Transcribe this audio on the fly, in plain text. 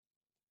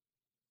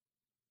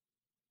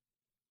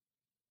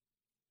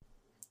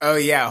Oh,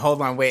 yeah.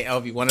 Hold on. Wait,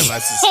 LB. One of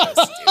us is supposed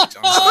to do it.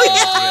 John's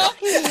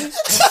do it.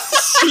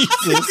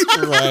 Jesus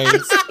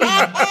Christ.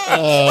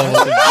 Oh,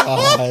 my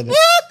God. Do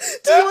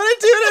you want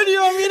to do it or do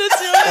you want me to do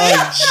it?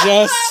 I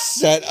just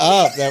set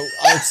up that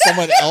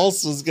someone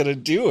else was going to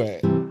do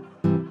it.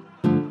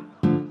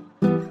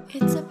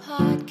 It's a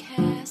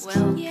podcast.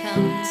 Welcome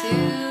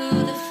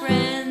to the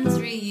Friends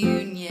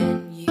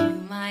Reunion. You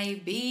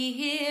might be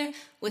here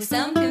with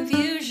some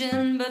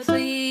confusion, but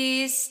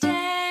please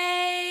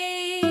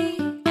stay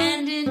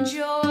and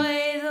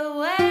enjoy the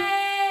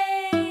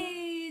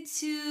way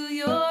to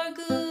your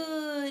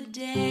good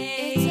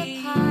day. It's a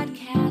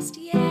podcast,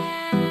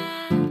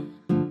 yeah.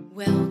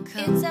 Welcome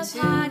to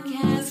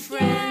the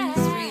Friends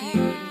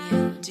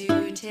Reunion.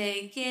 Do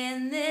take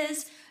in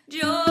this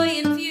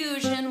joy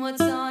infusion.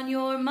 What's on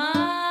your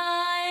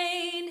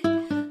mind?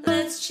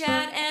 Let's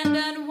chat and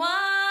unwind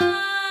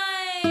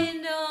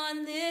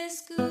on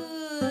this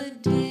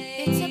good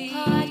day. It's a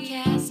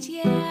podcast,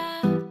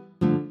 yeah.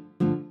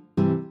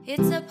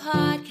 It's a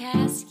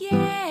podcast,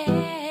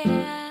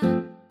 yeah.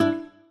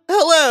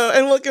 Hello,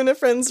 and welcome to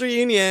Friends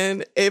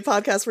Reunion, a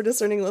podcast for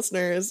discerning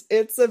listeners.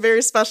 It's a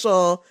very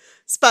special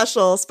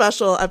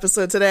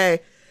episode today,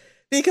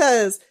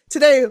 because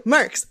today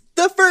marks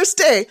the first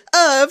day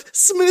of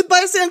Smooth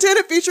by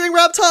Santana featuring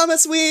Rob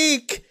Thomas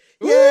Week.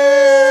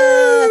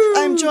 Yeah!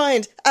 I'm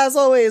joined, as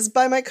always,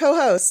 by my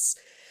co-hosts,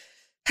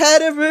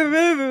 head of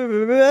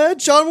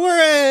John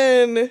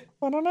Warren.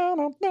 I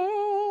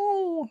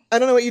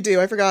don't know what you do.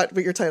 I forgot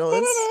what your title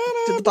is.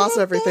 Did the boss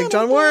of everything.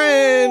 John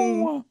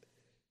Warren.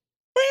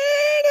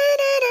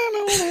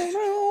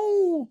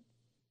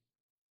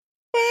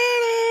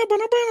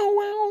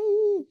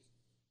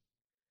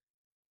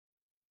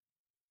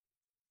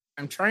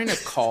 I'm trying to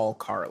call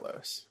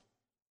Carlos.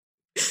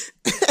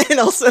 And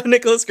also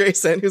Nicholas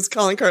Grayson, who's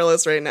calling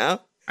Carlos right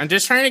now. I'm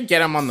just trying to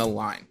get him on the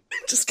line.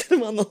 Just get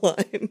him on the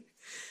line.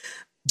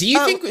 Do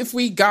you think if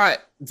we got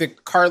the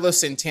Carlos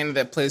Santana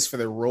that plays for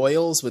the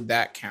Royals, would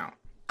that count?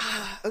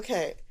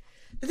 Okay.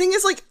 The thing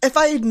is, like, if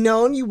I had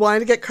known you wanted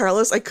to get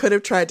Carlos, I could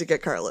have tried to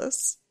get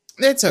Carlos.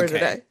 It's For okay.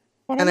 today.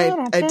 And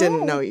I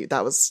didn't know you.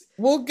 That was...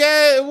 We'll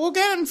get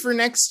him for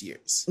next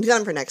year's.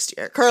 Done for next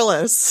year.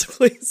 Carlos,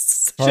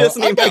 please. Carl- Shoot us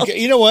an email.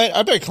 you know what?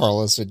 I bet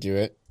Carlos would do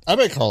it. I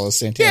bet Carlos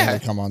Santana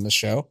would come on the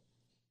show.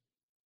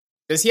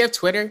 Does he have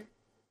Twitter?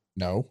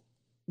 No.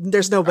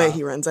 There's no way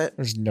he runs it.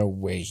 There's no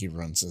way he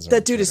runs his own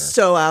That dude is Twitter.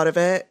 so out of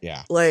it.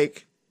 Yeah.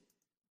 Like...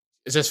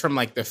 It's just from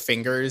like the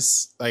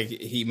fingers, like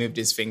he moved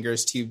his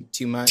fingers too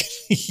much.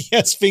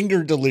 Yes,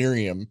 finger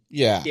delirium.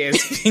 Yeah. Yeah,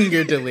 it's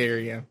finger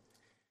delirium.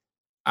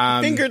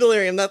 Finger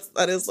delirium,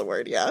 that is the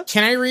word, yeah.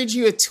 Can I read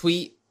you a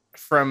tweet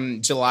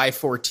from July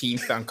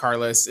 14th on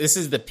Carlos? This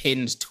is the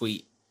pinned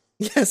tweet.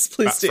 Yes,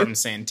 please do. From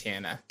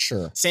Santana.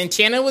 Sure.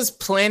 Santana was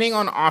planning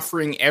on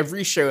offering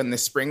every show in the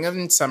spring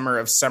and summer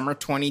of summer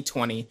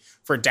 2020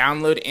 for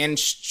download and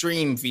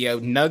stream via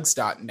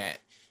nugs.net.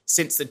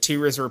 Since the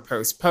tours were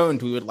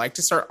postponed, we would like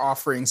to start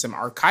offering some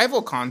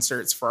archival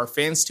concerts for our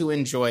fans to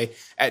enjoy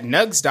at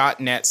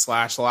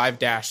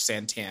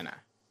nugs.net/live-Santana.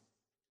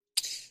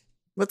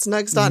 What's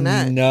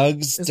nugs.net?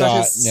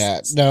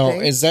 Nugs.net. No,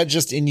 thing? is that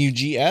just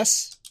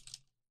NUGS?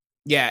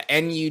 Yeah,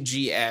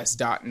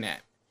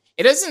 nugs.net.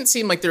 It doesn't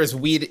seem like there's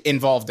weed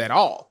involved at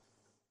all.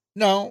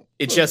 No.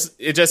 It just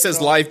says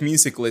live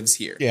music lives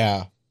here.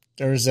 Yeah.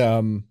 There's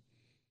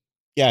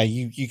yeah,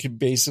 you could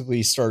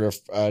basically start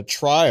a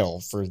trial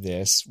for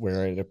this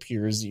where it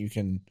appears that you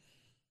can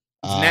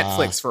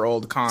Netflix for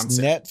old concepts.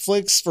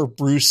 Netflix for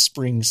Bruce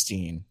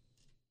Springsteen,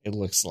 it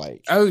looks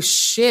like. Oh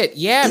shit,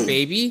 yeah,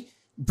 baby.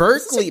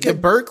 Berkeley, the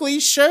Berkeley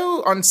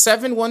show on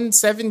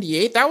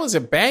 7/1/78, that was a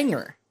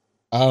banger.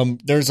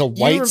 There's a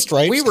White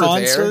Stripes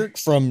concert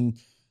from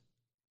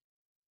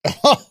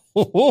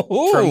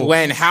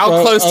when?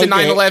 How close to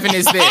 9/11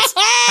 is this?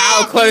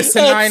 How close to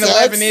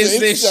 9/11 is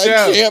this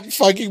show? I can't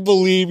fucking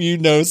believe you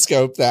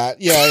no-scope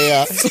that.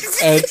 Yeah.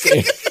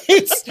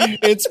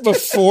 it's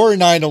before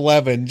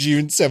 9/11,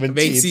 June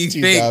 17th,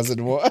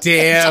 2001.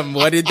 Damn,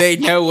 what did they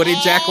know? What did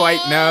Jack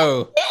White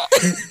know?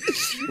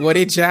 What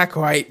did Jack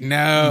White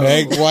know?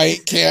 Meg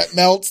White can't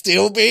melt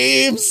steel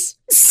beams.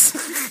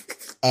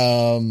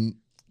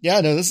 Yeah,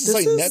 no, this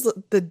is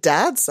the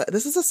dad's site.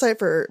 This is a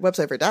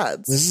website for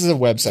dads. This is a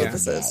website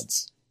for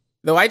dads.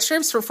 The White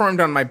Stripes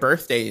performed on my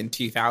birthday in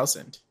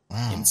 2000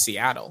 in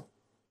Seattle.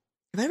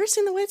 Have I ever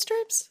seen the White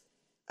Stripes?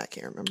 I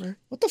can't remember.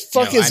 What the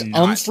fuck is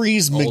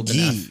Humphreys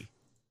McGee? Enough.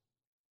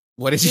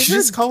 What did you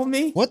just call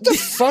me? What the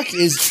fuck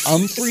is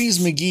Humphreys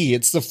McGee?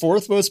 It's the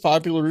fourth most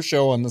popular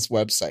show on this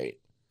website.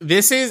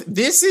 This has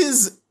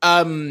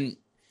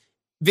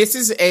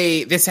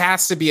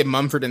to be a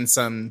Mumford &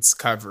 Sons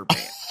cover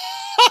band.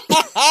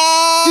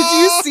 Did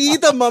you see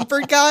the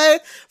Mumford guy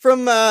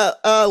from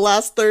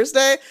last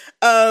Thursday?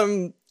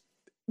 The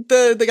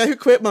guy who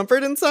quit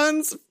Mumford &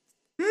 Sons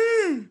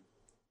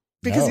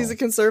because he's a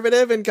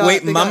conservative and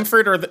got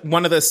Mumford or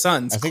one of the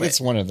Sons? I think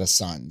it's one of the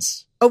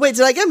Sons. Oh wait,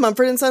 did I get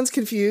Mumford & Sons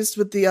confused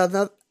with the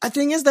other? The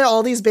thing is that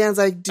all these bands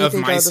I do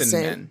think are the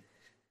same. Men.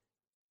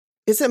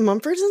 Is it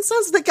Mumford and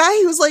Sons? The guy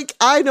who's like,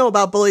 I know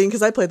about bullying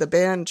because I play the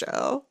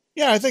banjo.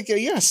 Yeah, I think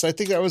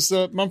that was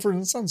the Mumford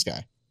and Sons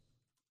guy.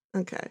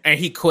 Okay. And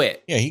he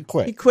quit. Yeah, he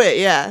quit. He quit,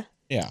 yeah.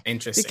 Yeah.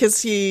 Interesting.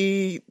 Because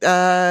he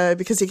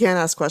can't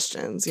ask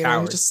questions. You know,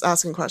 Coward. he's just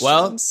asking questions.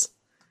 Well,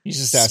 He's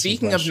just asking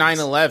Speaking questions.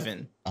 of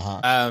 9/11,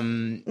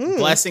 Uh-huh.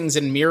 Blessings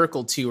and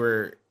Miracle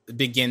Tour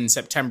begins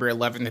September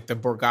 11th at the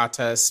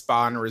Borgata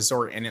Spa and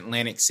Resort in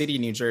Atlantic City,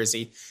 New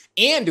Jersey.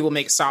 And it will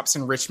make stops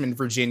in Richmond,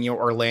 Virginia,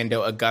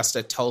 Orlando,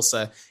 Augusta,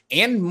 Tulsa,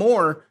 and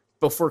more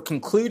before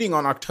concluding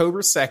on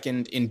October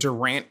 2nd in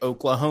Durant,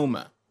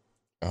 Oklahoma.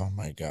 Oh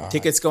my God.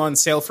 Tickets go on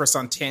sale for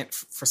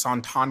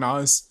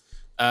Santana's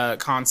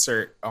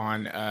concert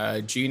on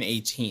June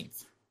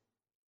 18th.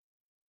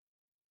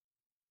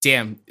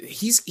 Damn,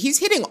 he's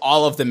hitting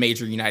all of the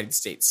major United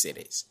States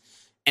cities.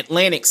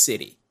 Atlantic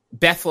City,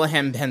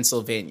 Bethlehem,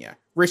 Pennsylvania,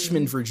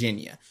 Richmond,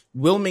 Virginia,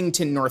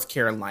 Wilmington, North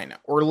Carolina,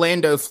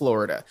 Orlando,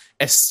 Florida,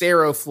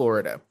 Estero,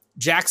 Florida,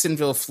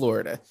 Jacksonville,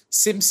 Florida,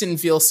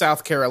 Simpsonville,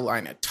 South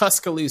Carolina,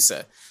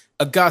 Tuscaloosa,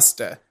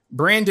 Augusta,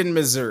 Brandon,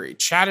 Missouri,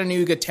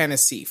 Chattanooga,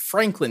 Tennessee,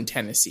 Franklin,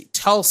 Tennessee,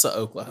 Tulsa,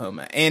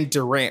 Oklahoma, and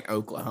Durant,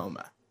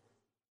 Oklahoma.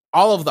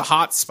 All of the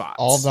hot spots.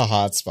 All the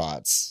hot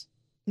spots.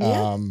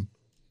 Yeah.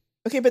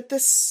 Okay, but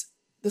this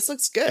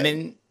looks good. And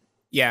then,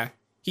 yeah,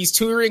 he's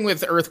touring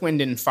with Earth, Wind,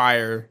 and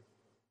Fire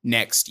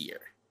next year.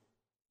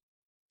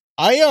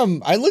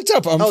 I looked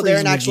up Humphreys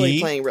they're McGee. actually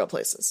playing real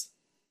places.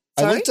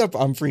 I Sorry? looked up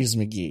Humphreys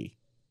McGee.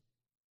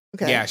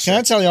 Okay. Yeah, Can sure.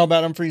 I tell you all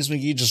about Humphreys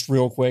McGee just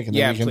real quick, and then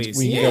Yeah, we can please.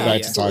 we can Yeah, go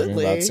back yeah. to talking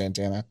Absolutely. about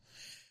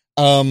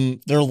Santana.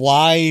 They're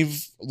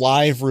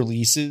live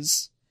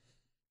releases.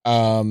 Here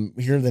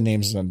are the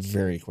names of them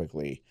very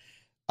quickly.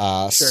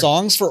 Sure.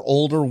 Songs for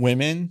Older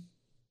Women,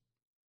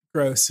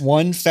 Gross.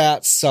 One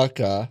Fat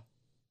Sucka,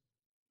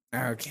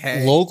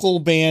 Okay. Local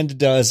Band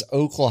Does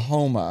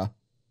Oklahoma,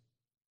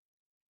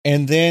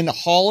 and then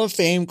Hall of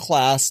Fame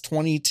Class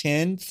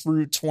 2010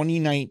 through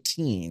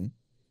 2019.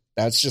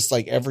 That's just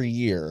like every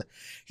year.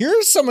 Here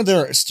are some of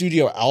their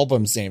studio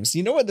albums names.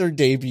 You know what their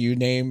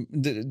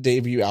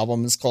debut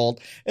album is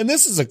called? And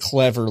this is a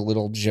clever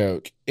little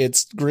joke.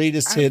 It's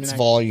Greatest Hits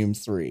Volume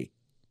 3.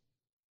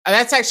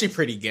 That's actually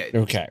pretty good.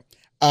 Okay.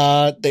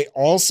 They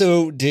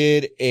also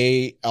did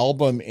a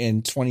album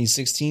in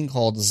 2016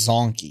 called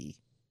Zonky.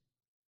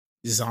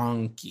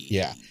 Zonky.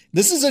 Yeah.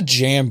 This is a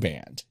jam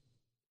band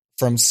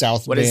from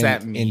South What Bend, does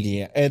that mean?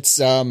 Indiana. It's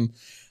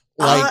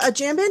like a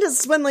jam band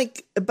is when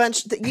like a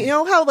bunch. You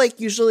know how like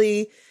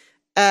usually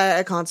at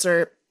a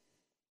concert,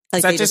 like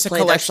Is that they just a play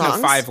their collection of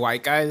songs? 5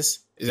 white guys?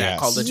 Is that Yes.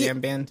 called a Ye-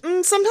 jam band?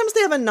 Sometimes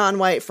they have a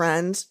non-white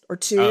friend or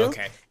two, Oh,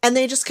 okay. and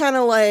they just kind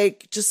of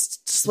like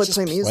just like just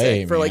play music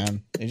play, for like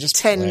man. They just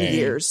 10 play.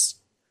 years,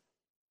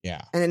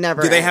 yeah. and it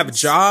never. Do they have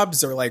ends.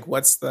 jobs or like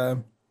what's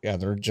the? Yeah,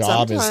 their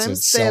job is to Sometimes they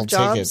sell have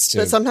jobs, tickets to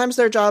but sometimes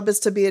their job is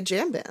to be a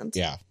jam band.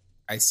 yeah.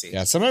 I see.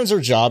 Yeah, sometimes their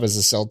job is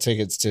to sell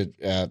tickets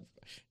to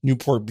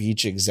Newport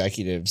Beach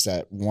executives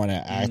that want to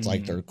act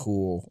like they're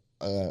cool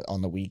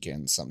on the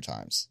weekends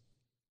sometimes.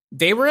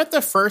 They were at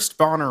the first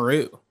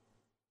Bonnaroo,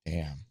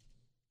 Damn.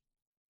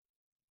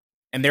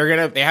 and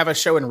they have a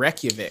show in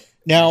Reykjavik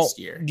Now, next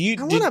year.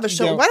 I want to have a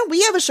show. Why don't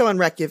we have a show in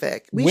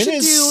Reykjavik? We When should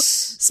is- do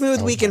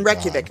Smooth Oh Week in my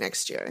Reykjavik God.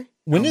 next year.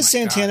 When Oh is my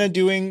Santana God.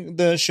 doing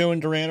the show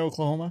in Durant,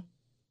 Oklahoma?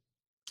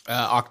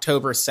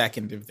 October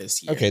 2nd of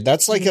this year. Okay,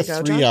 that's like You a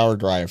gonna go, 3-hour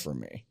drive for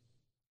me.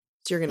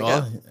 So you're gonna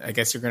Well, go. I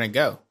guess you're gonna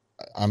go.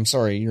 I'm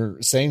sorry,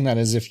 you're saying that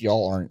as if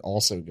y'all aren't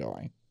also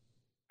going.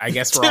 I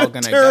guess we're all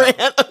gonna go.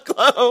 Durant,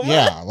 Oklahoma.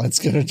 Yeah, let's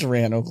go to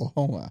Durant,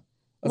 Oklahoma.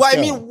 Let's Well, I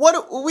go. mean,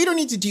 what we don't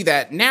need to do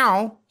that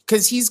now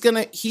because he's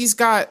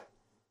got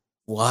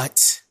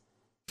what?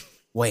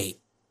 Wait,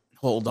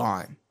 hold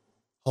on.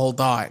 Hold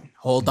on.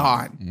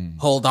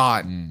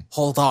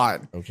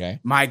 Okay.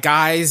 My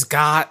guy's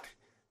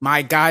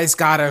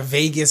got a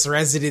Vegas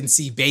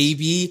residency,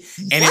 baby,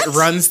 and it What?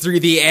 runs through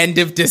the end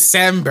of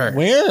December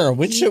Where?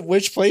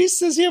 Which place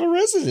does he have a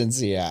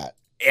residency at?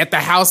 at the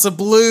House of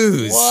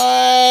Blues.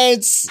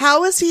 What?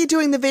 How is he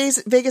doing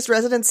the Vegas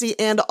residency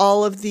and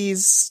all of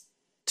these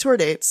tour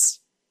dates?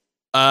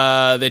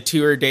 The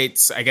tour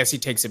dates, I guess he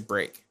takes a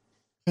break.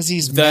 Because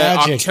he's The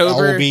magic,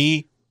 October-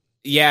 LB.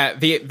 Yeah,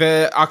 the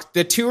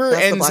tour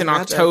That's the ends Black in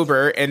Magic.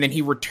 October, and then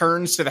he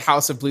returns to the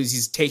House of Blues.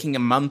 He's taking a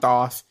month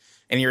off,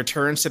 and he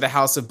returns to the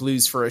House of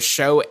Blues for a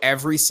show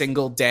every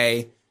single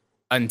day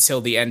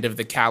until the end of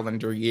the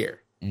calendar year.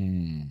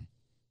 Mm.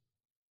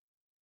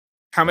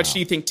 How much Wow. do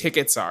you think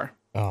tickets are?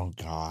 Oh,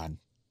 God.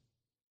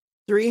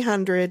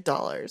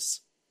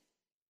 $300.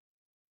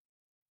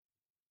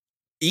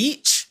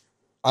 Each?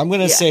 I'm going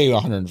to Yeah. say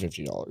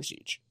 $150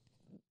 each.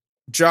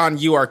 John,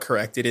 you are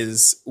correct. It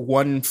is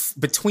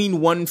between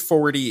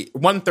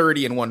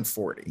 130 and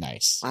 140.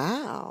 Nice.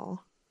 Wow.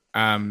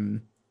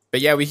 But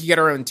yeah, we could get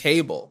our own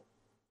table.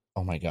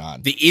 Oh, my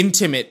God. The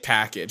intimate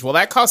package. Well,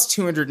 that costs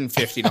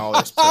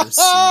 $250 per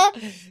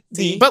seat.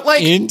 The But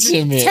like,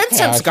 intimate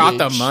Tencent's got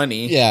the package.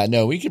 money. Yeah,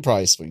 no, we could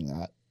probably swing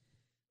that.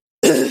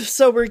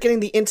 So we're getting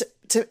the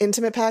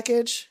intimate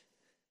package.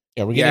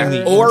 Yeah, we're Yeah,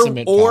 getting the or-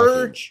 intimate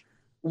or- package.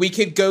 We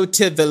could go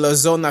to the La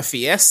Zona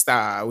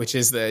Fiesta, which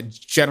is the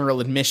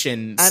general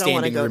admission I don't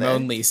wanna standing go room there.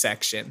 only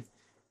section.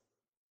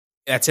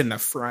 That's in the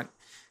front.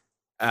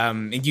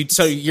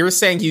 So you're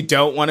saying you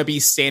don't want to be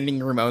standing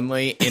room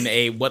only in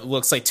a what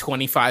looks like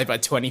 25 by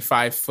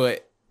 25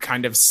 foot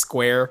kind of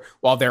square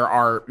while there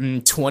are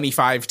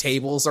 25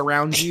 tables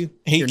around you?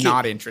 Hey, You're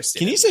not interested.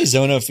 Can you say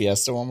Zona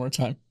Fiesta one more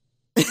time?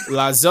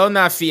 La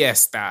Zona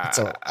Fiesta?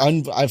 So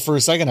for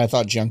a second, I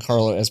thought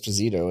Giancarlo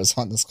Esposito was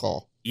on this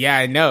call. Yeah,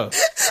 I know.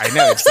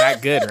 It's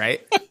that good,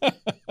 right?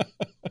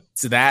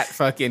 It's that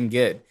fucking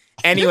good.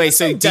 Anyway,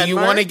 so do you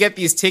Denmark? want to get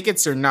these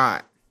tickets or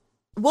not?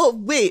 Well,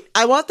 wait.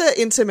 I want the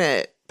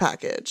intimate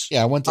package.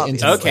 Yeah, I went to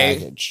Obviously. Intimate Okay.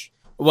 Baggage.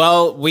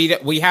 Well,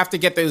 we have to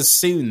get those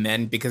soon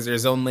then because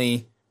there's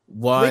only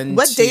one. Wait,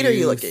 what date are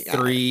you 2, looking at?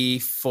 3,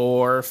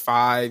 4,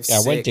 5, Yeah,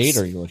 6, what date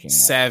are you looking at?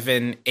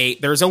 7,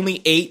 8. There's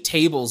only 8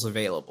 tables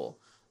available.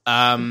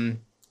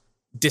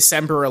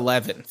 December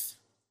 11th.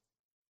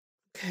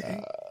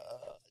 Okay.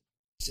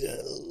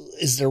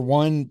 Is there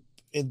one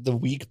in the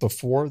week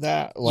before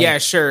that? Like, Yeah,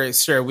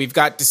 sure. We've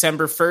got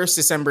December 1st,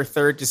 December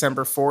 3rd,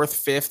 December 4th,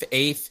 5th,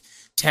 8th,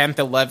 10th,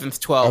 11th,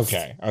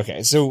 12th.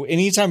 Okay. So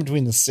anytime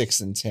between the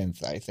 6th and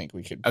 10th, I think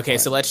we could. Okay, plan.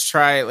 so let's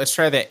try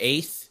the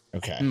 8th.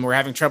 Okay. And we're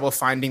having trouble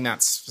finding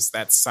that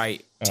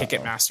site,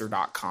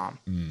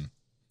 Ticketmaster.com.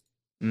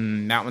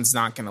 That one's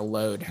not going to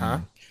load, huh?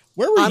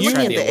 Where were I'm you?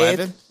 looking Try at the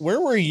the 11th.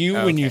 Where were you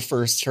when Okay. you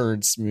first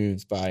heard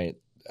 "Smooth" by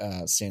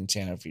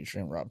Santana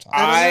featuring Rob Thomas?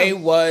 I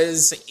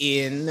was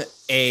in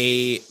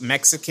a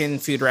Mexican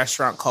food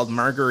restaurant called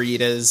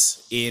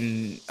Margaritas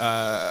in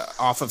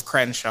off of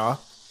Crenshaw.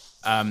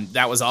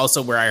 That was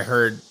also where I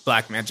heard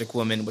Black Magic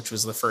Woman, which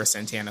was the first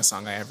Santana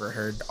song I ever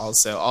heard.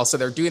 Also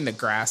they're doing the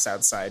grass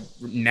outside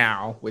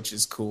now, which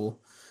is cool.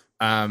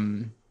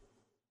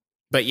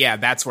 But yeah,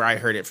 that's where I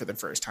heard it for the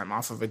first time,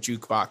 off of a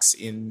jukebox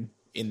in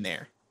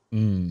there.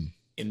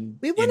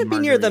 We want to be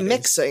near the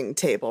mixing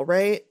table,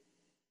 right?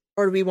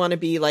 Or do we want to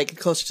be like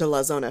closer to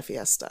La Zona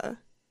Fiesta?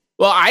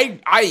 Well,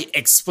 I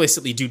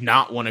explicitly do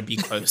not want to be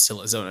close to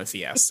La Zona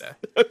Fiesta.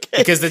 Okay.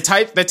 Because the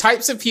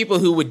types of people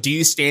who would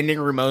do standing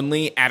room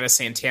only at a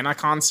Santana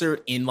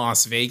concert in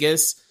Las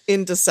Vegas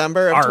In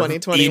December of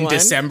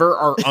 2021.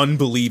 are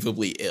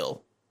unbelievably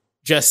ill.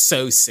 Just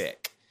so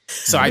sick.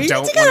 So I We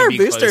don't need to want get to our be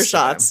booster close to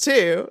shots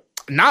too.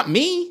 them. Not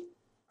me.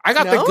 I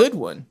got No? the good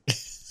one.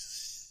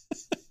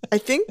 I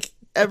think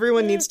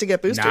everyone needs to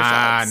get booster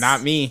Nah, shots.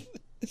 not me.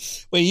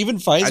 Wait, even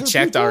Pfizer. I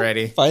checked people?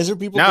 already. Pfizer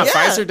people. No, Yeah.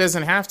 Pfizer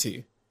doesn't have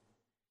to.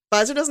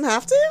 Pfizer doesn't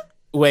have to?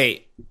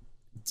 Wait,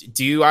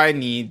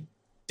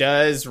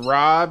 does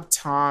Rob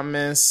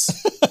Thomas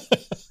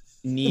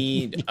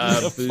need a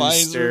A booster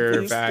Pfizer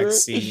booster?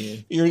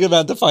 vaccine? You're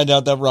about to find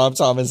out that Rob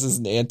Thomas is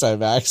an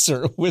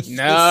anti-vaxxer with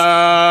No. this.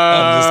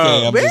 I'm just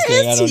kidding. Where just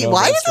kidding. I is don't he? know if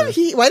Why that's isn't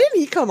true. he? Why didn't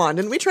he come on?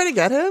 Didn't we try to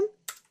get him?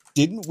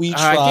 Didn't we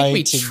try I think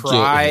we to get him?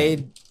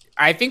 tried.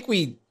 I think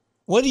we.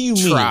 What do you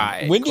mean?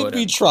 Tried, When did quote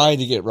we unquote. try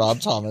to get Rob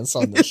Thomas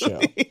on the show?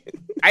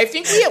 I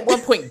think we at one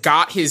point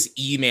got his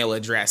email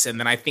address, and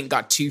then I think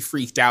got too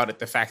freaked out at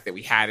the fact that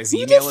we had his Who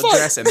the email fuck-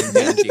 address, and then When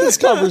didn't did do this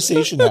it.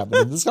 conversation happen?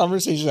 Did this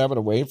conversation happen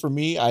away from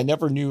me? I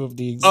never knew of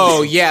the existence.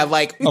 Oh yeah,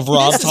 like Of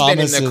Rob this has been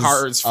in Thomas's- the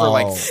cards for oh.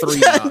 like 3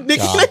 Yeah, months.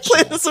 Nikki and I Gotcha.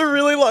 planned this a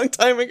really long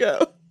time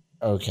ago.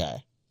 Okay.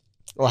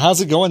 Well,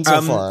 how's it going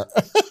so far?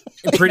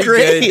 Pretty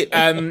Great.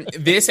 good.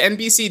 This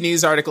NBC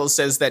News article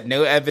says that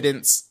no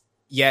evidence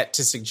yet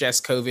to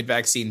suggest COVID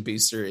vaccine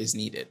booster is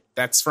needed.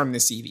 That's from the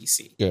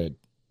CDC. Good.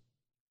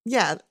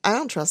 Yeah, I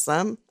don't trust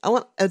them. I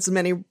want as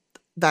many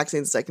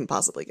vaccines as I can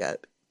possibly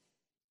get.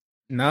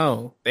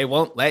 No, they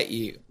won't let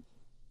you.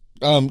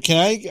 Can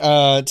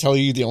I tell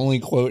you the only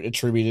quote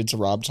attributed to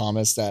Rob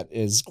Thomas that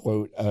is,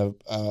 quote,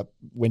 a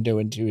window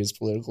into his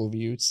political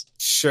views?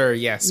 Sure,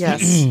 yes.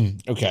 Yes.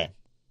 Okay.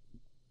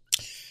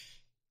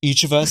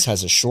 Each of us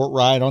has a short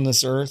ride on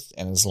this earth,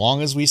 and as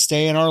long as we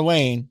stay in our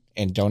lane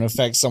and don't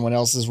affect someone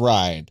else's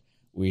ride,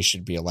 we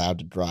should be allowed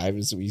to drive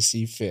as we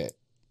see fit.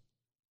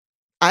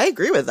 I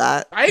agree with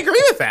that. I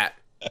agree with that.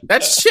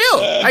 That's chill.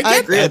 I I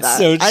get agree that. with That's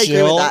that. so I agree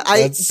chill. with that. I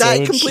That's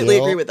so completely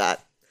chill. agree with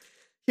that.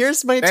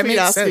 Here's my That tweet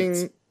makes asking.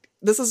 sense.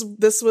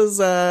 This was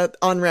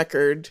on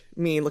record.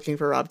 Me looking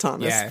for Rob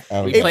Thomas. Yeah.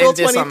 Oh, We yeah. played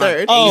this on the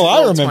 23rd. Oh, I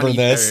April remember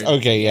this. 23rd.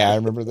 Okay, yeah, I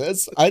remember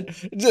this.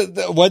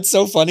 What's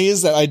so funny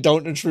is that I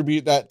don't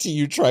attribute that to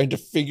you trying to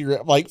figure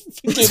it, like,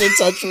 get in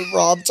touch with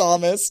Rob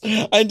Thomas.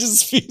 I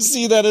just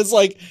see that as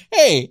like,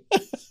 hey,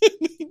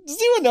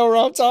 does anyone know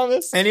Rob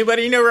Thomas?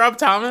 Anybody know Rob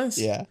Thomas?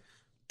 Yeah.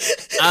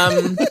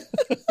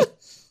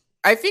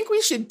 I think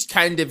we should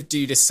kind of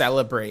do to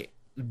celebrate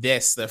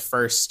this the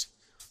first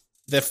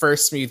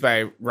Smooth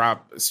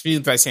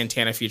by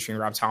Santana featuring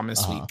Rob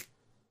Thomas week.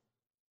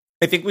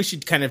 I think we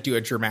should kind of do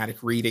a dramatic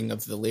reading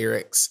of the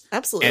lyrics.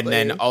 Absolutely. And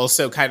then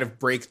also kind of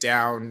break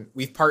down.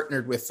 We've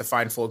partnered with the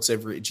fine folks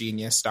over at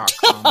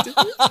genius.com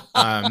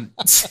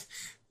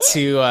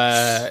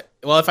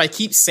well, if I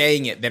keep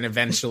saying it, then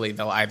eventually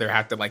they'll either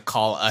have to like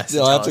call us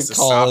They'll and have tell us to to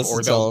call stop, us or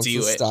and tell they'll us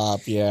do to it. stop.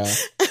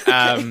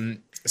 Yeah.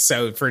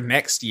 So for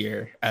next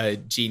year,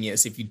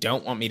 Genius, if you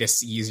don't want me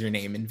to use your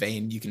name in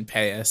vain, you can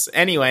pay us.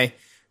 Anyway,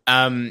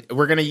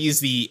 We're going to use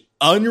the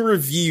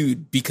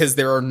unreviewed because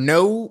there are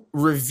no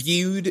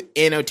reviewed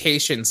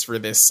annotations for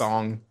this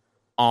song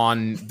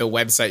on the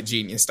website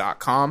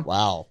genius.com.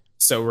 Wow.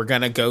 So we're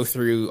going to go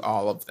through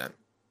all of them.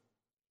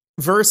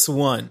 Verse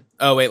 1.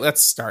 Oh, wait,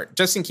 let's start.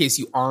 Just in case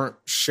you aren't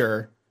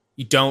sure,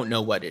 you don't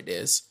know what it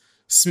is.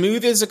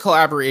 Smooth is a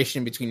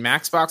collaboration between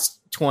Matchbox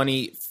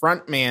 20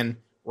 frontman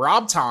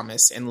Rob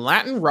Thomas and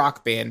Latin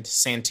rock band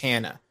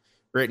Santana.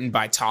 Written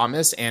by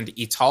Thomas and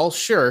Ital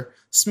Schur,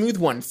 Smooth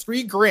won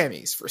 3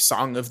 Grammys for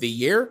Song of the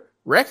Year,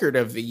 Record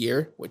of the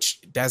Year, which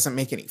doesn't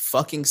make any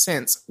fucking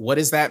sense. What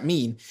does that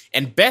mean?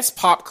 And Best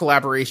Pop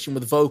Collaboration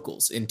with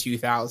Vocals in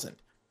 2000.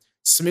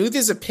 Smooth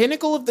is a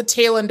pinnacle of the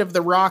tail end of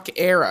the rock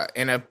era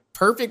and a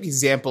perfect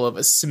example of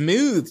a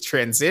smooth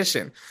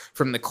transition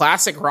from the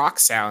classic rock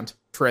sound,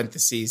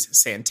 parentheses,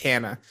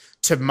 Santana,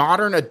 to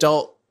modern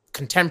adult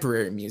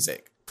contemporary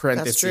music,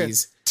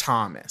 parentheses,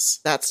 Thomas.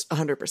 That's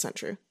 100%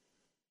 true.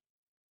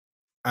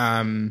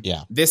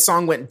 Yeah. This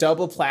song went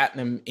double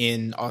platinum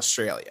in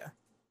Australia.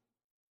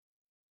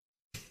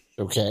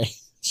 Okay.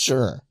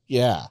 Sure.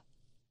 Yeah.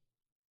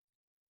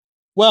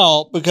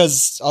 Well,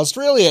 because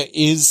Australia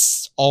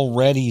is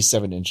already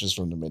 7 inches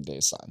from the midday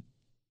sun.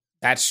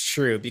 That's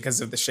true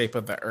because of the shape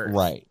of the earth.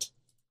 Right.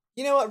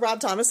 You know what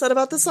Rob Thomas said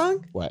about this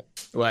song? What?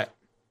 What?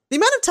 The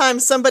amount of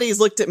times somebody's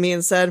looked at me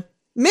and said,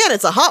 man,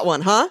 it's a hot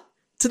one, huh?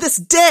 To this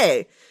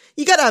day.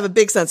 You gotta have a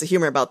big sense of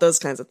humor about those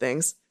kinds of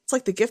things. It's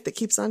like the gift that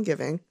keeps on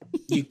giving.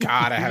 You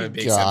gotta have a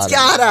big sense. Gotta. of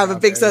Gotta humor have a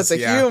about big those, sense of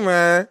yeah.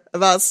 humor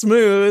about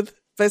Smooth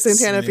by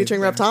Santana Smooth,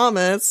 featuring Rob yeah.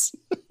 Thomas.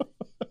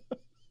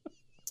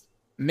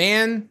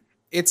 Man,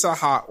 it's a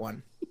hot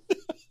one.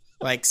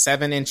 Like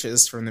 7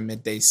 inches from the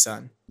midday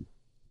sun.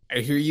 I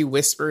hear you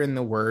whisper in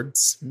the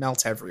words,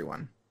 melt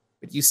everyone,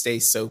 but you stay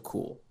so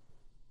cool.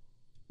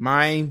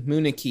 My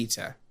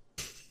Muñequita,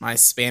 my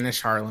Spanish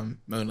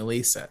Harlem Mona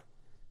Lisa.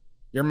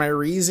 You're my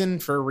reason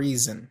for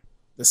reason,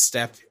 the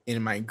step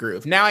in my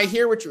groove. Now I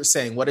hear what you're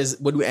saying. What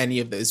do any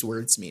of those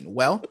words mean?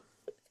 Well,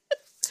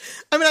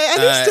 I mean, I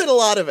understood a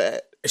lot of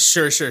it.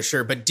 Sure.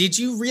 But did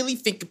you really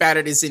think about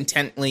it as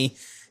intensely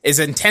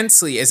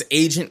as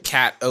Agent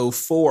Cat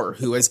 04,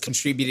 who has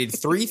contributed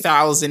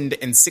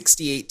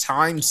 3,068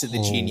 times to the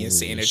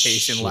Genius Holy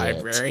Annotation shit.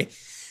 Library?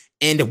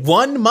 And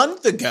 1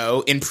 month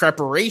ago, in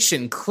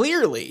preparation,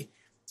 clearly,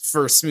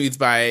 for Smooth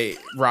by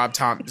Rob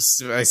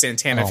Thomas, by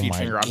Santana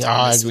featuring Rob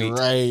Thomas. You're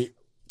right.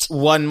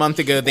 1 month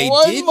ago, they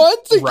 1 did.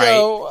 month Right.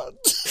 ago.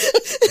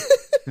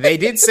 They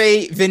did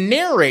say the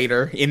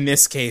narrator, in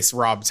this case,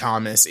 Rob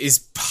Thomas, is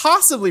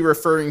possibly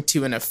referring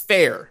to an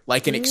affair,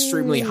 like an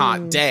extremely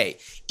hot day,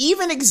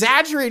 even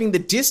exaggerating the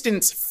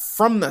distance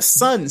from the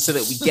sun so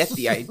that we get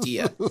the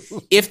idea.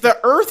 If the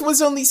earth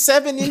was only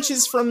 7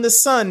 inches from the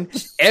sun,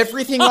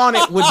 everything on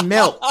it would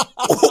melt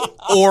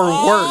or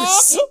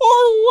worse.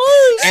 Or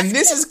worse. And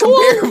this is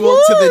comparable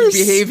to the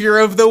behavior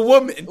of the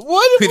woman,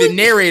 What who if the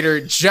narrator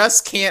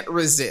just can't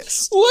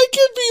resist. What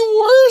could be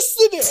worse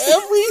than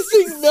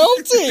everything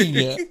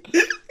melting?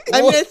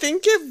 I mean, I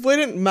think it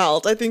wouldn't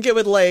melt. I think it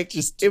would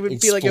Just it would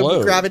be like a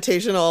explode.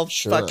 gravitational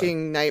Sure.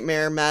 fucking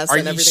nightmare mess. Are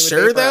and you everything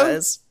sure, would though?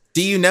 vaporize.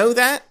 Do you know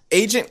that?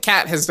 Agent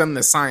Cat has done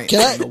the science.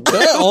 Can on the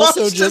I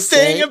also Watched just a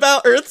thing say,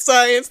 about Earth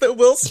science that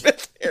Will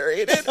Smith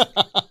narrated.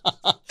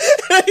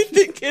 I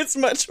think it's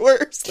much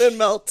worse than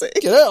melting.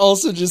 can I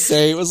also just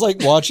say it was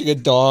like watching a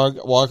dog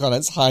walk on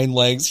its hind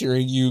legs,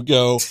 hearing you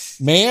go,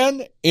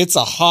 man, it's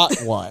a hot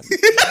one.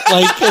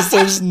 Like, because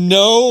there's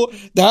no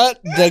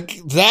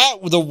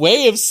the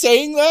way of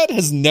saying that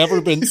has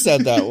never been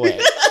said that way.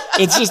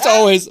 It's just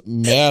always,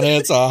 man,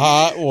 it's a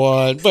hot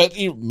one. But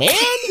man,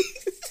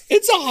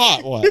 it's a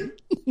hot one.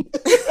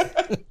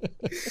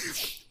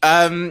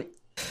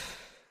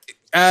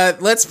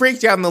 Let's break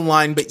down the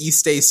line, but you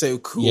stay so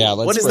cool. Yeah,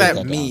 let's what does break that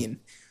that down. mean?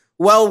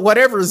 Well,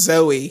 whatever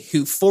Zoe,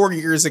 who 4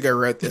 years ago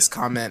wrote this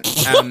comment,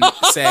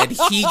 said,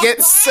 he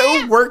gets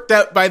so worked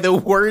up by the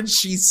words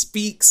she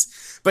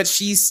speaks, but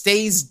she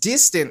stays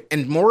distant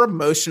and more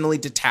emotionally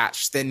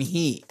detached than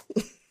he.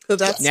 So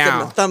that's Now-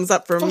 getting a thumbs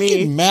up from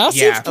Fucking me.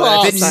 massive Yeah,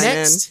 props. the Sign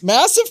next,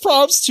 Massive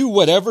props to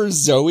whatever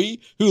Zoe,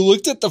 who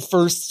looked at the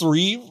first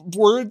 3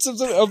 words of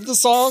the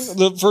song,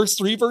 the first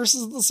 3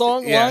 verses of the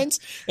song Yeah.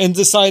 lines, and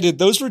decided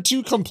those were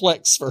too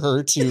complex for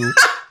her to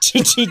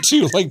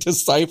to like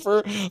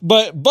decipher.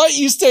 But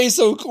you stay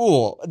so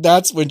cool.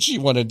 That's when she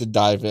wanted to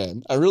dive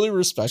in. I really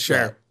respect sure.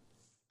 that.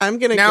 I'm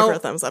going to give Now- her a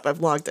thumbs up.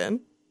 I've logged in.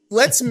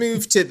 Let's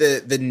move to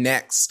the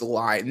next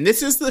line.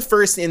 This is the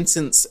first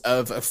instance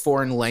of a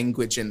foreign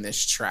language in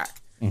this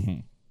track,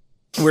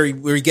 where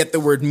we get the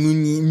word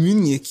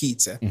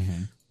muñequita.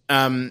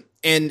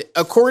 And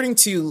according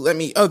to,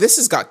 this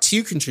has got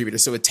 2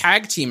 contributors. So a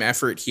tag team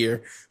effort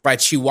here by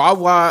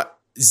Chihuahua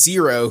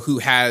Zero, who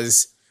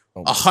has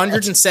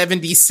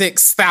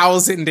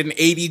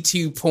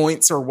 176,082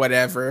 points or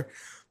whatever.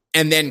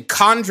 And then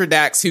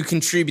Condradax, who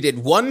contributed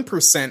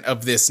 1%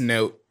 of this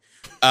note,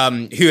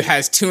 who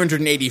has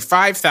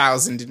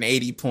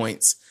 285,080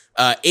 points,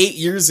 8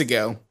 years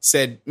ago,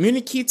 said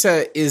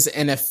Muñequita is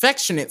an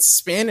affectionate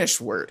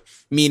Spanish word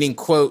meaning,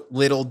 quote,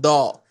 little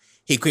doll.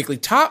 He quickly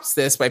tops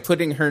this by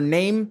putting her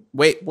name,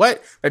 by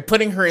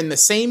putting her in the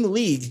same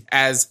league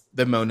as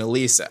the Mona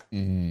Lisa.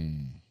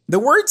 The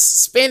words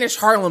Spanish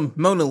Harlem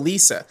Mona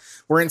Lisa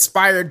were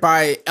inspired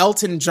by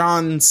Elton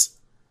John's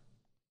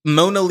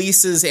Mona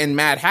Lisas and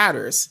Mad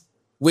Hatters,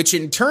 which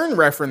in turn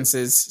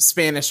references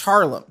Spanish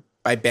Harlem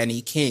by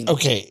Benny King.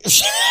 Okay.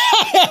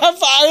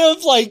 I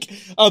have like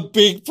a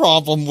big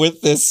problem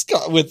with this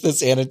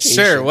annotation.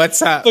 Sure,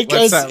 what's up?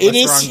 Because what's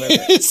it wrong with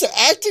it? is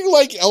acting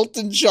like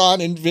Elton John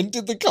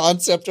invented the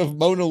concept of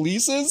Mona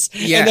Lisas,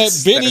 Yes, and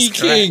that Benny that is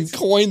King correct.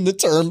 coined the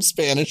term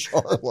Spanish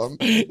Harlem.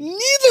 Neither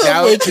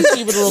That of which is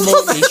even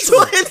remotely That's true.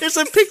 why there's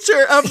a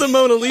picture of the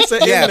Mona Lisa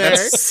in Yeah, there.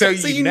 that's so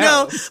you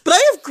know. But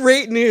I have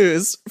great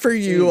news for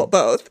you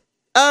both.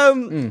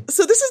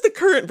 So this is the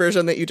current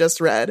version that you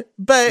just read,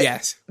 but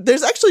Yes.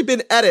 there's actually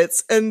been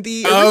edits, and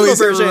the Oh, original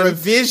is it a version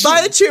revision?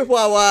 by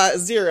Chihuahua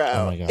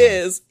Zero my God.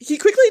 is he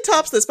quickly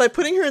tops this by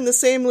putting her in the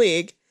same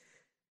league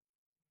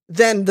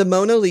than the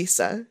Mona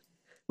Lisa,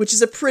 which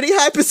is a pretty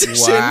high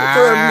position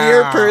for a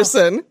mere Wow.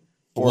 person.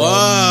 For a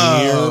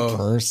Whoa. mere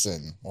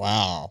person.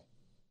 Wow.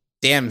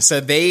 Damn,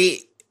 so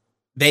they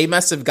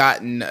must have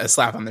gotten a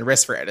slap on the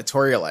wrist for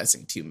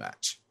editorializing too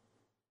much.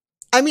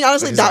 I mean,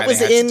 honestly, Which is that why was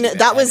they had to in do that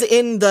that was edit.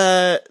 in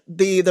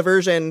the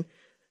version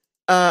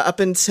up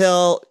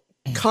until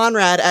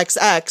Conrad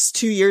XX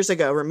 2 years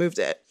ago removed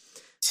it.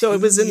 So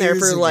it was in there 2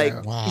 for years like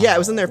ago. Wow. yeah, it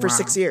was in there for Wow.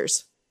 6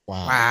 years.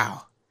 Wow.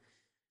 Wow.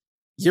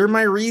 You're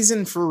my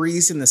reason for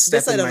reason to step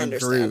This I in don't my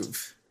understand.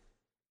 groove.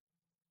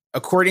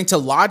 According to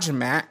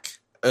Logimac,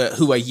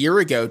 who a year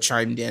ago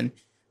chimed in,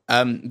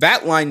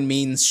 that line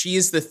means she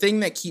is the thing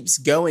that keeps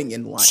going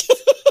in life.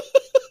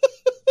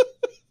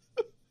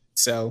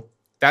 So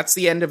that's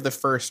the end of the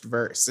first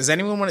verse. Does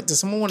someone want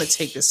to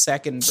take the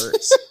second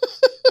verse?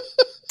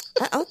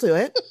 I'll do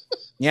it.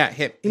 Yeah,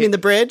 hit. You mean the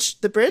bridge?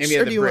 The bridge? maybe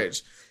Or the do you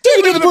bridge.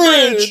 Take me to the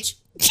bridge.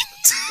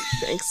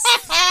 Thanks.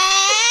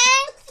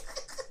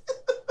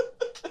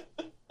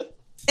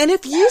 And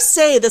if you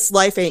say this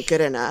life ain't good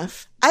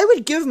enough, I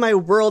would give my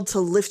world to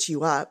lift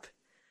you up.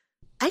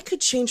 I could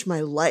change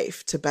my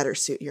life to better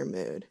suit your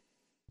mood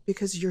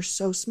because you're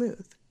so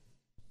smooth.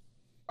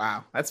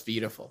 Wow, that's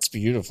beautiful. It's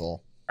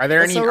beautiful. Are there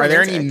That's any so Are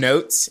there any romantic.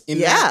 notes in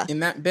Yeah.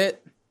 that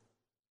bit?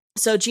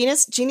 So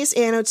genius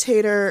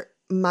annotator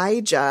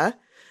Maija,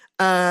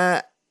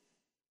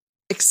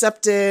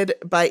 accepted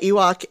by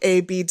Ewok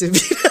A.B.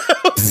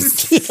 DeVito,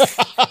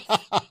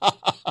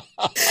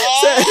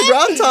 said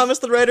Rob Thomas,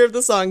 the writer of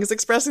the song, is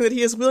expressing that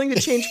he is willing to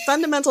change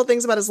fundamental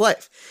things about his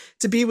life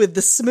to be with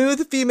the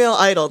smooth female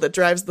idol that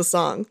drives the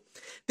song.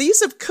 The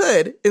use of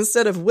could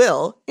instead of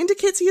will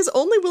indicates he is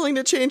only willing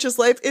to change his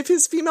life if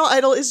his female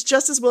idol is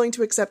just as willing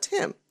to accept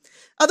him.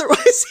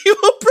 Otherwise, he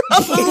will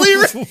probably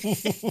remain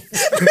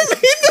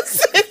the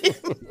same.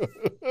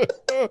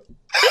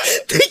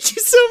 Thank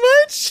you so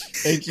much.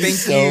 Thank you Thank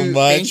so you.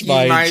 much, Thank you,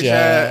 my Maija.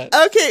 Jet.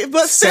 Okay,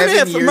 but 7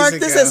 Smith years marked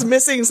this ago. as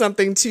missing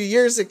something 2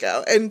 years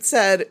ago and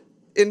said,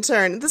 in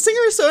turn, the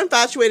singer is so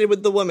infatuated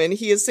with the woman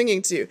he is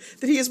singing to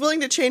that he is willing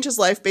to change his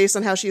life based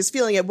on how she is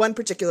feeling at one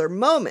particular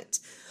moment.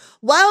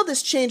 While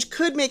this change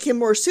could make him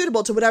more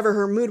suitable to whatever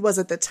her mood was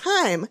at the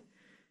time,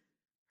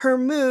 her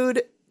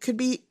mood could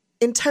be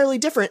entirely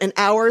different an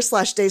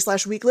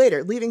hour/day/week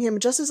later, leaving him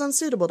just as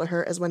unsuitable to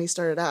her as when he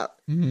started out.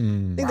 I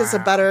think that's a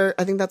Wow. better,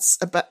 I think that's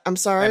a I'm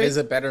sorry. That is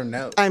a better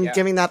note. I'm Yeah.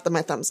 giving that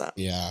my thumbs up.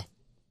 Yeah.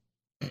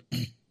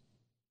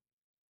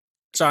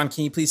 John,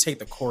 can you please take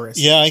the chorus?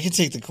 Yeah, I can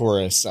take the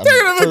chorus. Take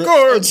the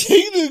chorus.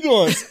 Take the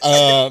chorus.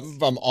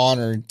 I'm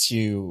honored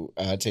to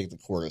take the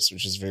chorus,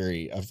 which is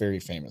a very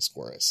famous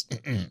chorus.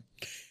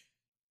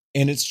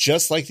 And it's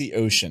just like the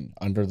ocean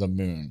under the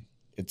moon.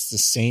 It's the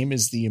same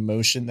as the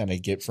emotion that I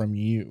get from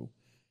you.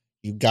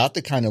 You got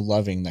the kind of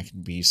loving that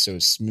can be so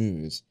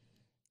smooth.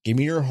 Give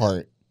me your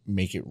heart,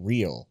 make it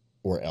real,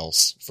 or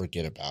else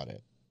forget about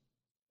it.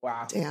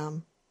 Wow.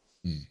 Damn.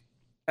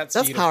 That's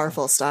That's beautiful.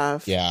 powerful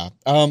stuff. Yeah.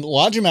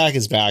 Logimac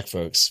is back,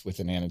 folks, with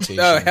an annotation.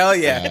 Oh, hell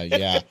yeah.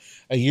 Yeah.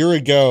 A year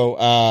ago,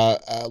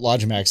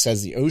 Logimac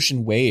says the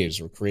ocean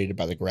waves were created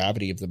by the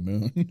gravity of the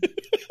moon.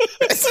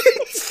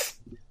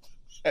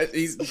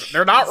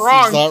 They're not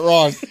wrong. He's not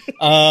wrong.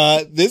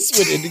 This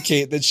would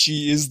indicate that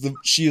she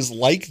is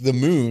like the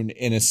moon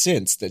in a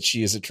sense that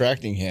she is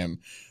attracting him,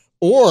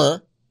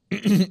 or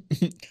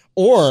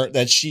or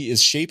that she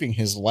is shaping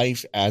his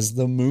life as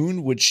the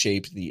moon would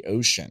shape the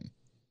ocean.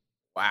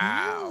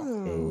 Wow.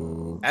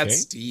 Oh. Okay.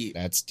 That's deep.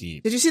 That's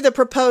deep. Did you see the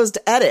proposed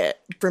edit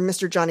from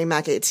Mr. Johnny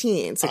Mac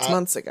 18 6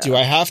 months ago? Do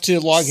I have to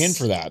log in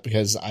for that?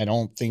 Because I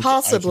don't think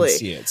Possibly. I can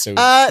see it. So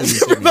please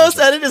the give me proposed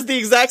a- edit is the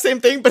exact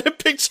same thing, but a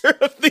picture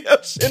of the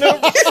ocean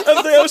of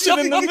the ocean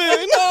and the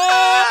moon.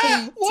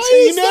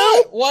 Why is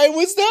that? Why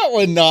was that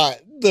one not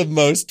the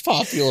most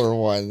popular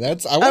one? I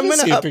want I'm to gonna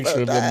see a upload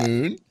picture of that. the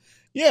moon.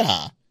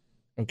 Yeah.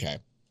 Okay.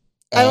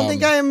 I don't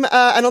think I'm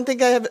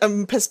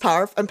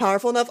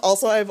powerful enough.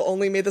 Also, I've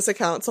only made this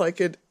account so I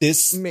could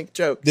this make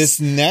jokes. this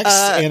next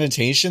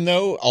annotation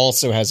though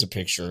also has a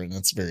picture and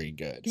that's very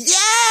good.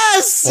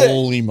 Yes!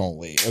 Holy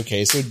moly.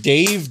 Okay, so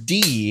Dave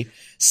D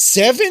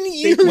 7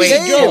 years Wait,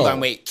 ago. hold on,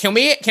 wait. Can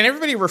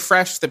everybody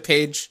refresh the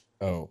page?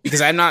 Oh,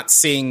 Because I'm not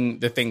seeing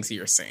the things that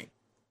you're saying.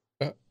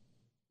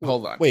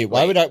 Hold on.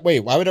 why would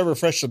I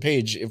refresh the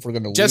page if we're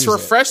going to Just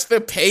lose refresh the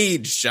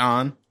page,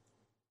 John.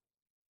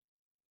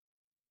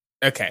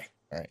 Okay.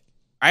 All right.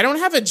 I don't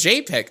have a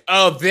JPEG.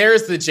 Oh,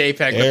 there's the JPEG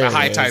There with the it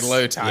high is. tide,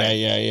 low tide.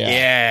 Yeah.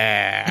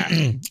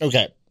 Yeah.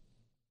 Okay.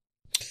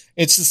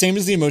 It's the same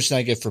as the emotion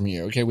I get from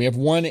you. Okay, we have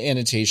one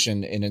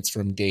annotation, and it's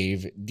from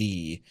Dave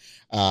D.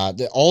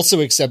 Also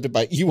accepted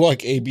by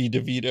Ewok AB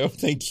DeVito.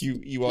 Thank you,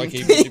 Ewok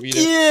AB Thank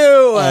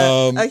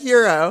DeVito. you. A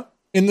hero.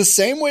 In the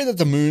same way that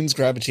the moon's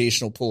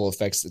gravitational pull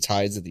affects the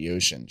tides of the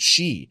ocean,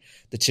 she,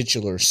 the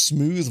titular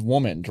smooth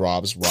woman,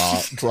 draws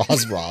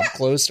Rob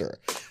closer.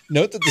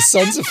 Note that the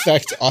sun's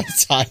effect on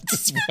tides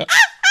as well.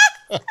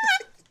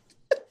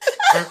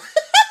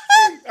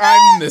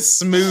 I'm the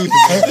smooth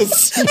one.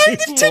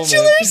 The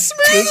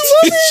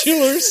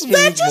titular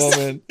smooth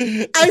woman.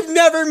 I've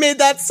never made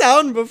that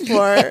sound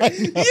before.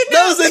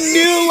 That was a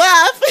new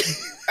laugh.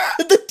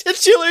 The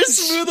titular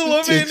smooth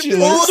woman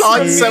Titular pulled On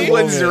from me.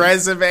 someone's woman.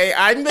 resume.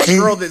 I'm the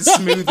girl that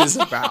smooth is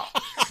about.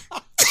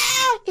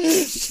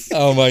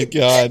 Oh my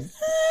god.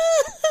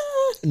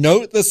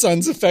 Note the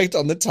sun's effect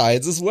on the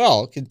tides as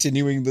well,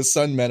 continuing the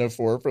sun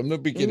metaphor from the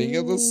beginning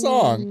of the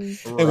song.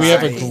 And we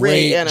have a Right. great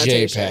Great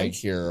annotation. JPEG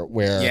here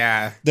where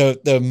Yeah.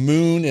 the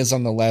moon is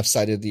on the left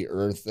side of the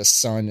earth, the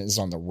sun is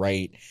on the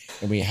right,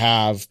 and we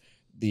have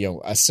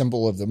a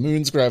symbol of the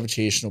moon's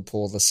gravitational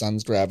pull, the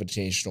sun's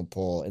gravitational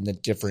pull, and the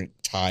different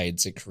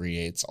tides it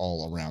creates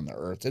all around the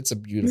earth. It's a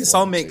beautiful. This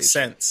all makes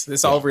annotation. sense.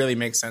 This all really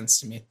makes sense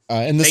to me.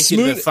 And the Thank you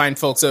to the smooth fine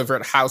folks over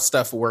at How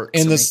Stuff Works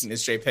And for this- making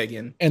this JPEG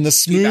in and the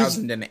smooth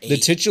 2008. the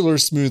titular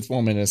smooth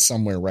woman is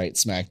somewhere right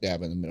smack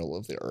dab in the middle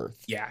of the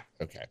earth. Yeah.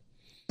 Okay.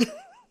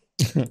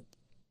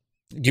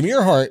 Give me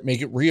your heart,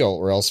 make it real,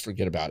 or else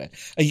forget about it.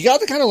 You got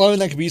the kind of loving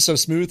that can be so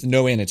smooth,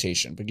 no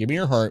annotation. But give me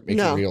your heart, make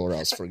No. it real, or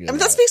else forget I mean, about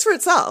that it. speaks for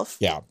itself.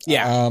 Yeah.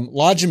 Yeah.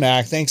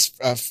 Logimac, thanks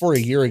for a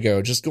year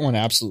ago. Just going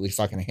absolutely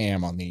fucking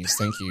ham on these.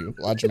 Thank you,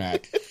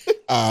 Logimac.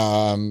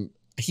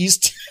 He's.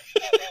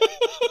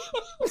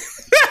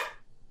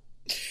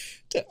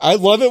 I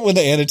love it when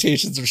the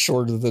annotations are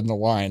shorter than the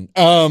line.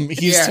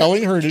 He's Yeah.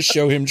 telling her to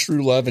show him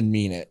true love and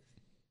mean it.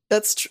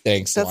 That's true.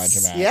 Thanks, That's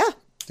Logimac. yeah.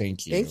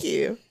 Thank you. Thank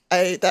you.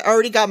 That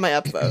already got my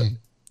upvote.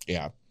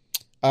 Yeah.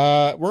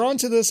 We're on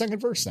to the second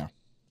verse now.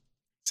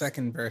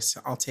 Second verse.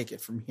 I'll take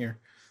it from here.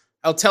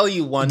 I'll tell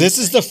you one. This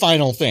is the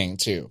final thing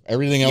too.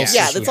 Everything else.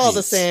 Yeah, just that's all the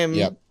repeats. same.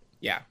 Yep.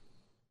 Yeah.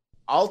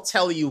 I'll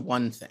tell you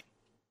one thing.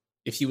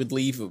 If you would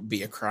leave, it would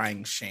be a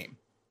crying shame.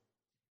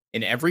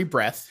 In every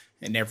breath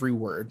and every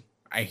word,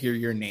 I hear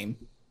your name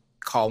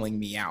calling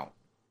me out.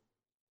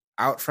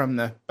 Out from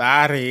the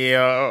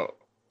barrio.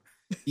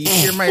 You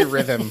hear my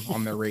rhythm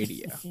on the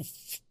radio.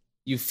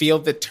 You feel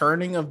the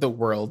turning of the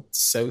world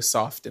so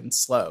soft and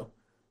slow,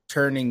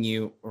 turning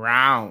you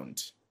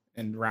round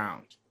and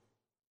round.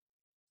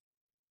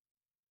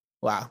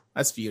 Wow,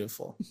 that's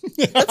beautiful.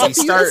 That's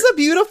a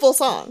beautiful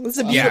song. These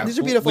are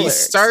beautiful we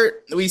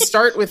lyrics. we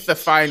start with the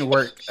fine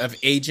work of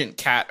Agent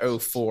Cat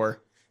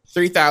 04,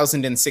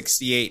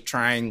 3068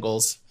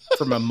 triangles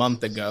from a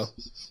month ago.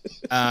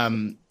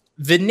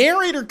 The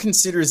narrator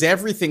considers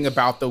everything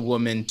about the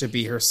woman to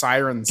be her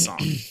siren song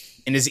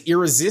and is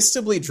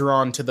irresistibly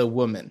drawn to the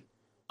woman,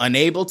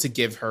 unable to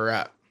give her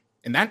up.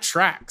 And that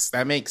tracks.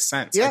 That makes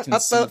sense. Yeah, I can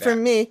see upvote that.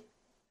 from me.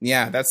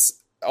 Yeah,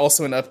 that's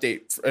also an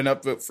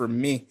upvote from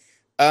me.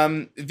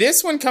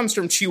 This one comes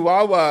from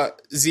Chihuahua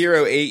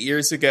 8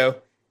 years ago,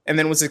 and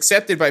then was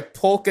accepted by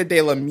Polka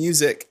de la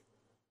Music.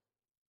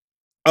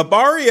 A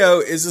barrio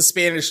is a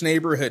Spanish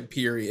neighborhood,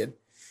 period.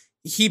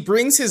 He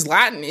brings his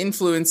Latin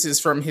influences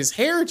from his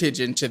heritage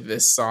into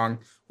this song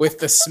with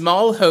the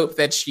small hope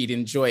that she'd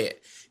enjoy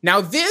it.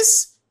 Now,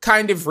 this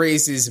kind of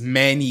raises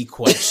many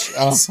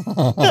questions.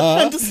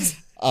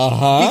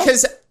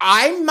 Because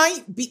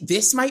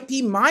this might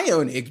be my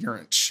own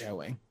ignorance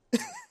showing.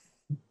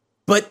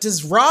 But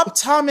does Rob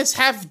Thomas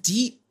have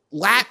deep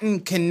Latin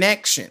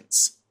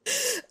connections?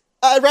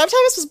 Rob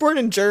Thomas was born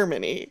in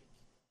Germany.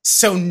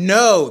 So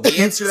no, the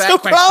answer to that So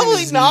question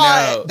probably is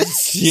not. no. The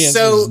answer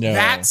So is no.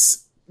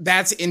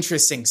 that's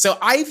interesting. So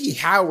Ivy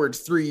Howard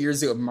 3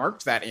 years ago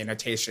marked that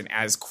annotation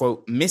as,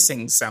 quote,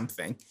 missing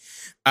something.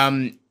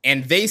 And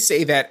they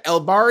say that El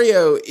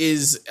Barrio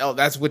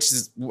which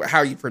is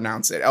how you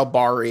pronounce it, El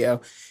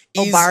Barrio,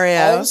 is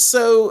Barrio.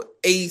 also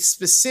a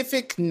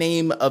specific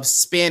name of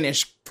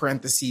Spanish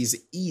parentheses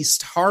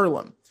East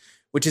Harlem,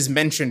 which is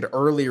mentioned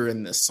earlier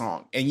in this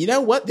song. And you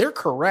know what? They're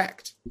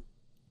correct.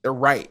 They're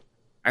right.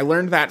 I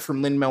learned that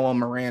from Lin-Manuel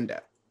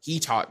Miranda. He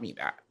taught me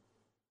that.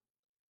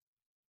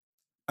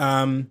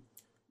 We're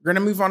going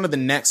to move on to the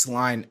next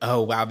line.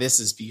 Oh, wow, this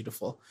is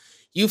beautiful.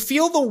 You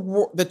feel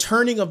the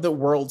turning of the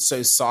world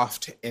so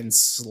soft and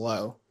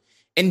slow.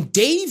 And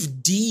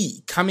Dave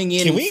D coming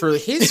in for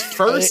his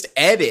first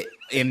edit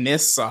in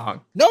this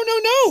song. No.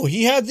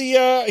 He had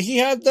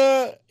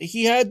the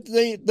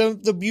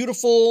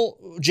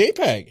beautiful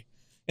JPEG,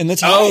 in the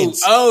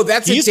Tides.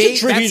 That's He's a Dave.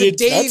 contributed.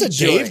 That's a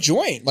Dave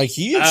joint. Like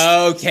he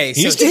is. Okay,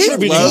 He's so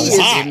contributed a loves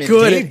lot. him and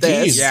Good Dave- at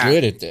this. He's Yeah.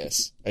 good at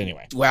this.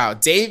 Anyway, Wow,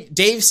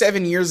 Dave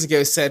 7 years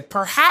ago said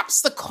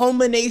perhaps the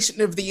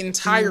culmination of the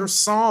entire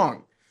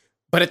song,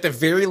 but at the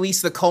very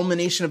least, the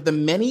culmination of the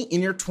many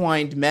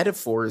intertwined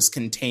metaphors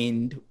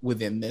contained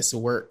within this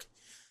work.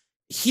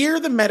 Here,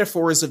 the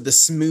metaphors of the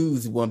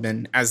smooth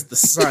woman as the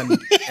sun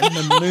and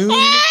the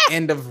moon,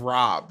 and of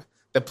Rob,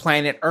 the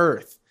planet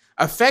Earth,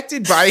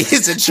 affected by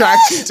his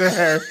attraction to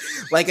her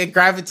like a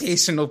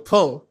gravitational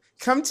pull,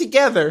 come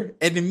together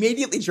and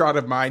immediately draw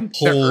to mind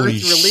the holy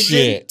Earth, religion,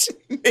 shit!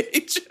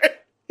 nature.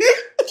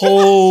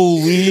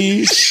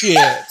 Holy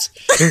shit!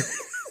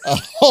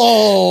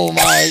 Oh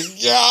my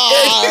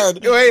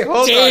god! Wait,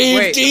 hold Dave on.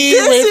 Wait. D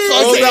This with is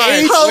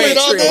fucking poetry. H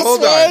on this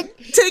Hold one. on.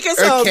 Take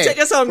us home. Take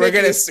us home,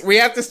 Nikki. We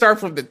have to start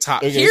from the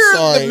top. Okay, Here are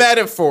sorry. the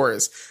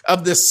metaphors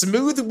of the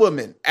smooth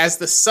woman as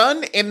the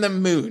sun and the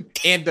moon,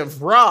 and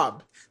of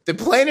Rob, the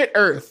planet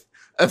Earth,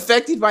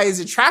 affected by his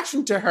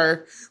attraction to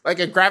her like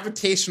a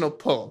gravitational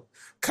pull,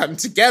 come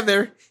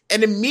together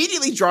and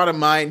immediately draw to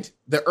mind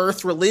the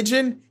Earth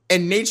religion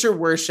and nature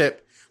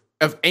worship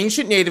of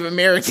ancient Native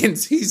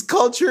Americans whose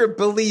culture,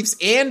 beliefs,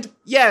 and,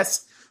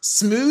 yes,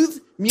 smooth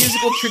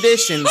musical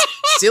traditions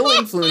still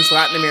influence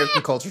Latin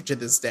American culture to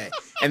this day.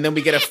 And then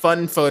we get a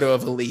fun photo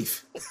of a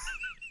leaf.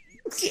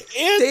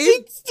 And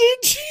it's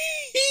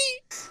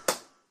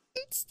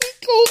the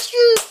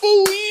culture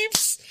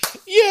beliefs.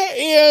 Yeah,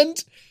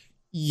 and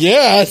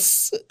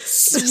yes,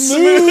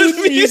 smooth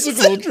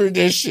musical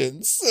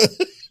traditions.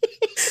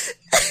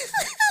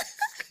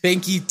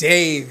 Thank you,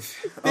 Dave.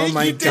 Oh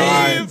my you,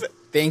 God. Dave.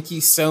 Thank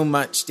you so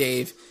much,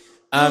 Dave.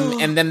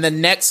 And then the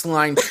next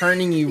line,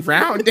 turning you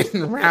round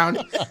and round.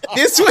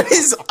 This one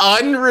is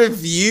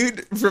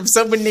unreviewed from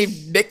someone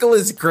named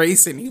Nicholas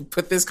Grayson, who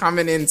put this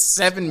comment in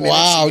 7 minutes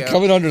Wow, ago.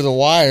 coming under the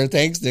wire.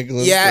 Thanks,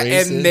 Nicholas. Yeah,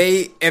 Grayson.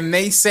 and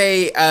they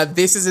say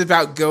this is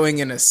about going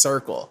in a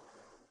circle.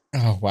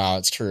 Oh wow,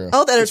 it's true.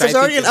 Oh, there's Which I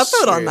already an think is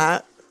upvote on true.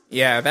 that.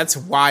 Yeah, that's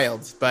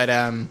wild. But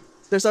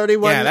There's already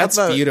one Yeah, that's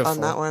upvote beautiful.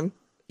 on that one.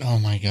 Oh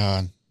my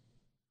god.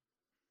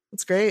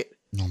 It's great.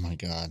 Oh my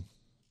god.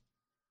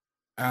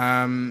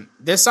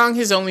 this song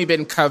has only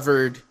been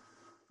covered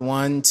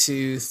 1,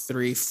 2,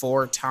 3,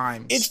 4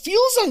 times. It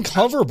feels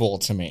uncoverable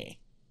to me.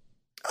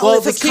 Oh,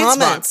 the it's Kids Bop,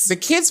 comments. the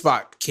Kids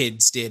Bop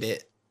kids did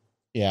it.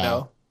 Yeah.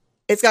 No.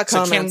 It's got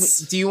So comments.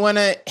 do you want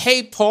to?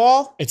 Hey,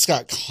 Paul, It's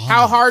got comments.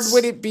 how hard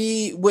would it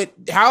be?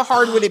 How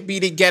hard would it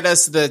be to get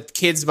us the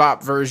Kids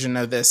Bop version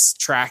of this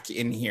track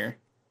in here?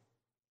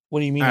 What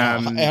do you mean? I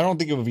don't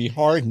think it would be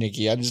hard,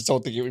 Nikki. I just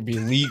don't think it would be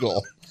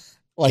legal.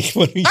 Like,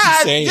 what are you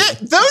saying?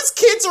 Those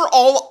kids are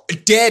all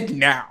dead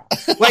now.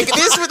 Like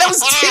that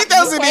was 2002. That's not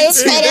Those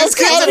how kids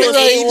have copyright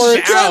aged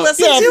works. out.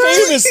 Listen Yeah, to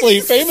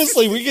it.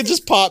 famously, we could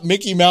just pop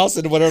Mickey Mouse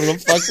into whatever the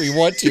fuck we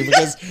want to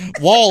because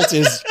Walt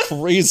is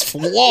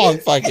long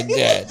fucking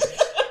dead.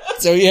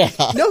 So yeah,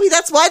 No,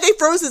 that's why they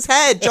froze his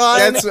head,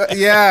 John.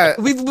 Yeah.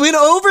 We've been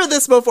over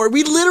this before.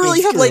 We literally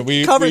It's have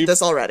true. covered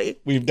this already.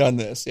 we've done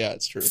this. Yeah,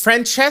 it's true.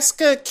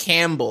 Francesca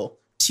Campbell,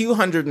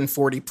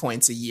 240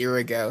 points a year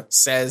ago,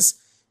 says,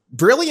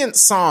 brilliant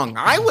song.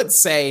 I would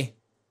say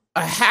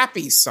a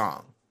happy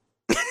song.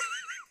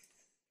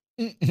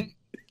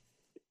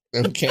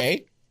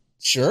 Okay,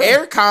 sure.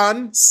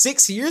 Aircon,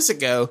 6 years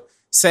ago,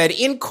 said,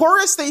 in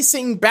chorus they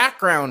sing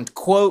background,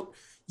 quote,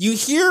 you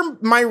hear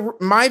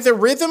the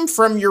rhythm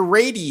from your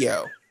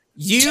radio.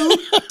 You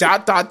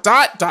dot dot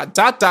dot dot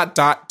dot dot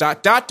dot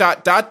dot dot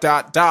dot dot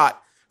dot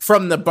dot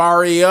from the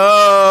barrio.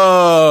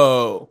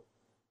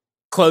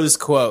 Close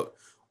quote.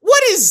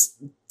 What is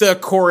the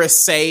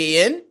chorus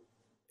saying?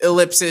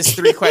 Ellipsis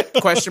 3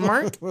 question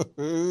mark. What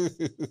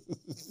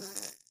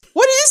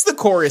is the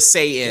chorus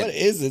saying? What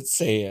is it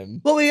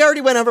saying? Well, we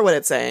already went over what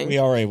it's saying. We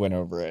already went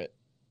over it.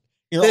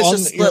 You're There's on,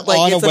 just, you're like,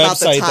 on a it's about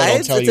the website that'll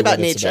tides, tell it's you about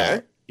what it's nature.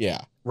 about.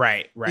 Yeah.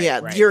 Right. Yeah,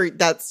 right.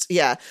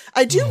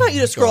 I do want you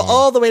to scroll God.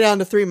 all the way down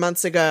to 3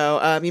 months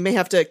ago. You may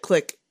have to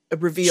click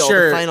reveal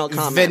the final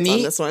comments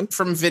on this one.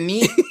 From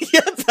Vineet. Yeah,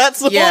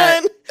 that's the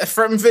Yeah, one.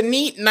 from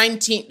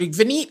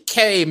Vineet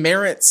K,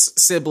 Merritt's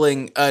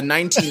sibling,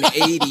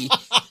 1980,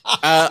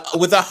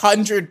 with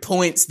 100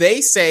 points.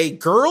 They say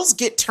girls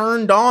get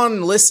turned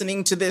on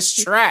listening to this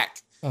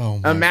track. Oh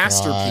my A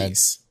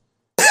masterpiece.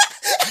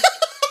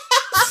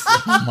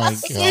 Oh my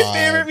It's my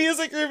favorite god.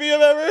 music review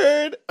I've ever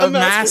heard. A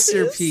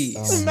masterpiece.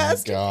 Oh my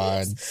masterpiece.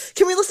 god.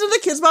 Can we listen to the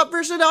Kids Bop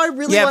version now? I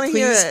really Yeah, want to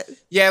hear please. it.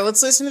 Yeah,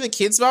 let's listen to the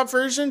Kids Bop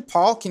version.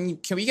 Paul, can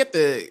we get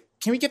the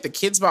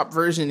Kids Bop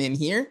version in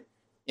here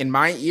in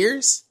my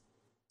ears?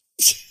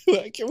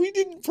 Like, we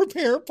didn't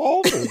prepare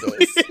Paul for this. No.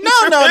 This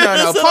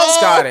at Paul's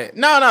all? got it.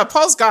 No,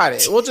 Paul's got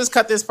it. We'll just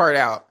cut this part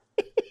out.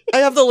 I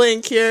have the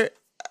link here.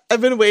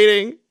 I've been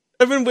waiting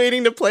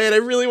to play it. I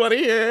really want to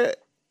hear it.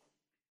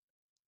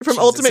 From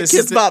Jesus, Ultimate this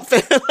is Kids Bop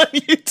fan on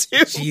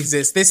YouTube.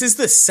 Jesus, this is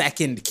the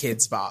second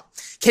Kids Bop.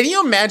 Can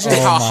you imagine Oh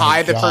how my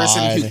high the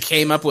person who God.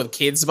 came up with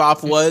Kids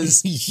Bop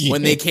was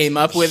when they came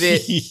up with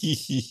it?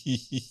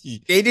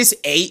 They just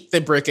ate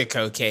the brick of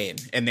cocaine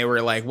and they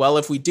were like, well,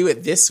 if we do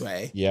it this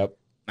way, Yep.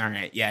 All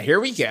right, yeah, here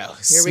we go. Here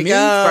Smooth we go.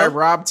 by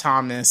Rob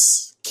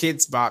Thomas,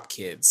 Kids Bop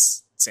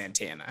Kids,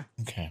 Santana.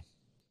 Okay.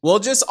 We'll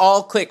just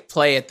all click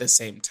play at the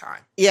same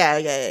time.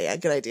 Yeah.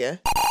 Good idea.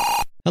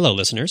 Hello,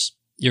 listeners.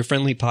 Your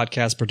friendly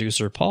podcast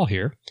producer, Paul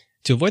here.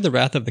 To avoid the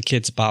wrath of the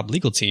Kids Bob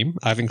legal team,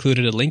 I've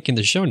included a link in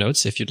the show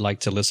notes if you'd like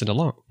to listen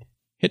along.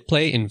 Hit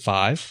play in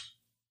 5,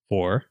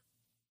 4,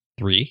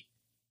 3,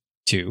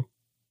 2,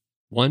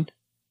 1.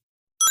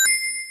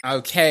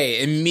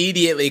 Okay,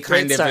 immediately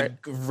kind Great of start.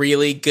 a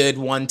really good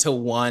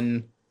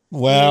one-to-one.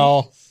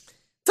 Well,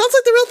 Sounds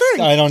like the real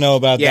thing. I don't know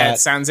about Yeah, it that.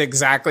 sounds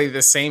exactly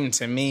the same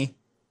to me.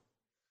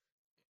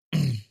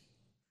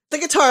 The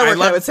guitar work,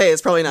 I would say,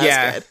 is probably not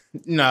Yeah, as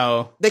good.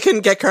 no. They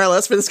couldn't get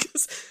Carlos for this.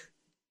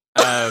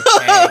 Okay.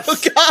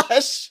 Oh,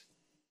 gosh.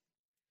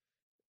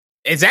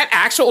 Is that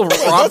actual Rob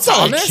That's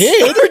not a Thomas?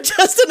 kid. Or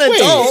just an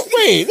adult.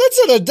 Wait, that's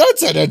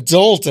an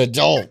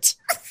adult.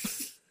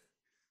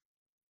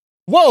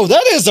 Whoa,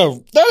 that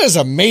is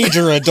a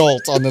major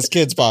adult on this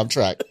Kids Bop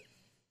track.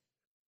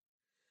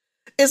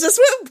 Is this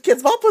what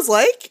Kids Bop was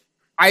like?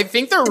 I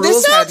think the This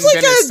rules sounds hadn't like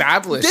been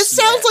established. This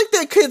sounds yet. like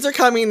the kids are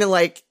coming to,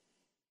 like,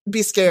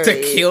 be scary.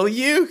 To kill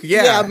you?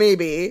 Yeah. Yeah,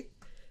 maybe.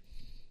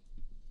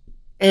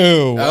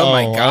 Ooh, Oh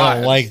my I God.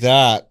 don't like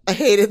that. I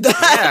hated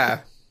that. Yeah.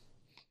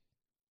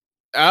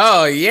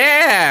 Oh,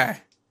 yeah.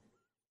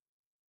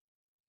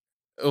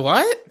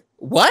 What?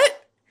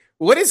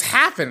 What is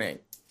happening?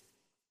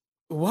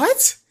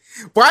 What?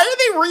 Why are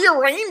they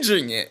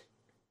rearranging it?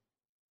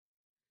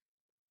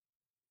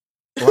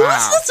 Who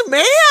is this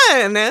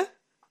man?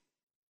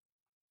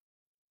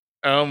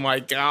 Oh my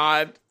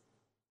God.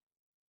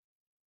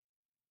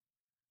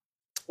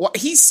 What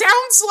he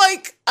sounds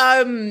like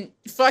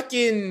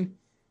fucking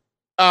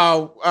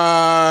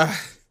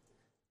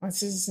what's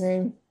his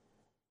name?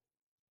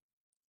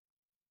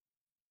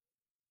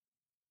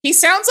 He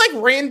sounds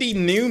like Randy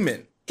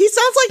Newman. He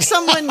sounds like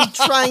someone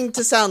trying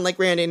to sound like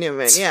Randy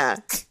Newman. Yeah.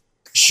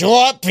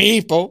 Short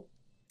people.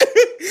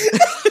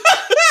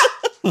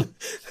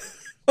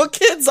 Well,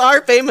 kids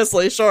are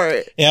famously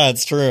short. Yeah,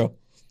 it's true.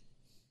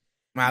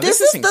 Wow, This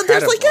this is is the,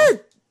 incredible. there's like a.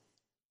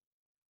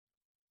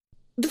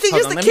 The thing Hold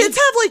is, on, the let me- kids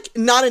have like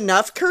not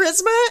enough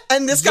charisma,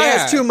 and this guy Yeah.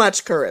 has too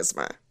much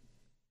charisma.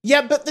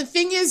 Yeah, but the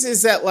thing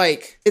is that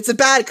like It's a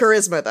bad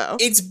charisma, though.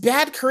 it's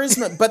bad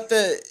charisma, but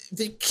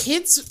the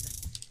kids.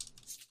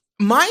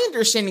 My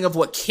understanding of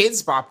what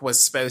Kids Bop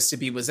was supposed to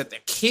be was that the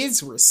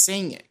kids were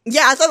singing.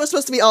 Yeah, I thought it was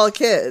supposed to be all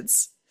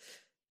kids.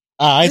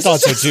 I thought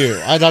so too.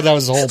 I thought that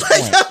was the whole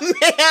Like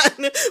point.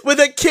 a man with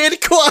a kid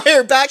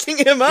choir backing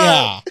him up.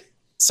 Yeah.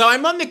 So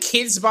I'm on the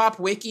Kids Bop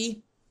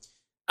wiki.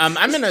 I'm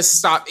gonna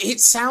stop. It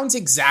sounds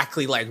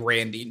exactly like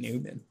Randy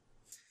Newman.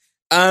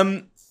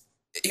 I'm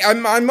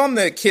on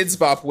the Kids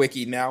Bop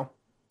wiki now.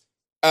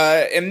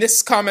 And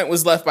this comment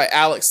was left by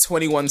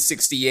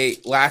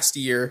Alex2168 last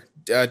year,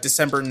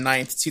 December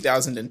 9th,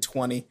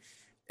 2020.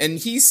 And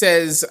he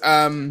says,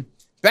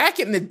 back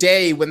in the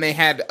day when they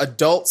had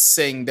adults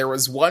sing, there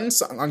was one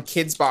song on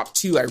Kids Bop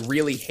 2 I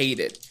really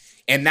hated.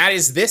 And that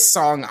is this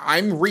song,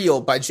 I'm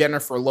Real by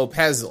Jennifer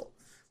Lopez.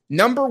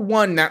 Number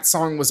one, that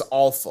song was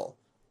awful.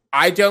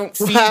 I don't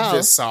feed Wow.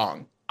 this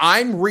song.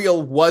 I'm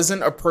Real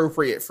wasn't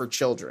appropriate for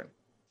children.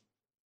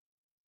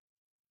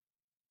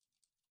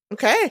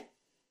 Okay.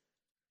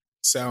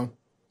 So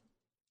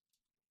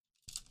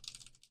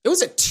it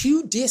was a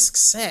 2-disc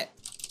set.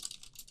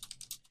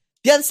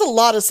 Yeah, that's a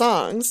lot of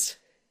songs.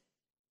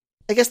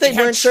 I guess they It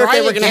had weren't sure if Try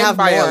they were going to Again have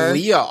by more.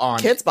 Aaliyah on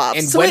Kids it, Bop.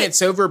 and So When wait-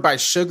 It's Over by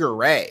Sugar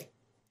Ray.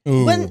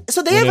 Ooh,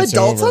 So they when have it's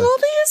adults over. on all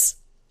these?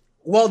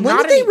 Well, When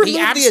not did they any, remove the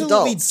absolutely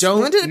adults?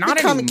 don't. When did it not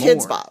become anymore.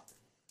 Kids Bop?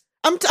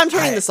 I'm turning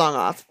I- the song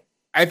off.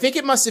 I think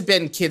it must have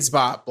been Kids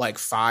Bop like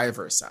 5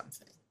 or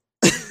something.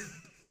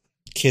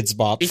 Kids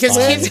Bop. Because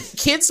 5.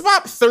 Kids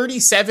Bop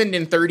 37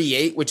 and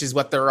 38, which is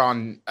what they're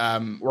on,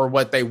 or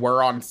what they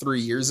were on 3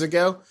 years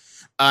ago.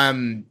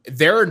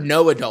 There are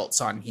no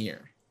adults on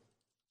here.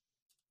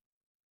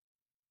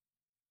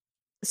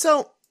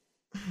 So,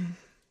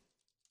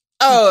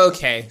 Oh,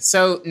 okay.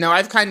 So no,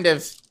 I've kind of,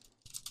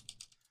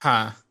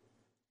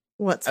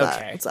 what's that?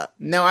 Okay. What's up?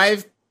 No,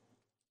 I've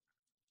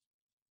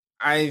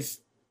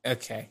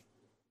okay.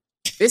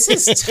 This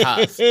is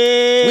tough.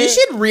 We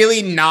should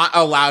really not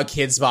allow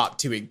Kids Bop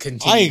to continue.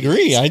 I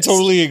agree. I exist.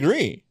 totally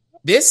agree.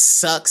 This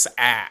sucks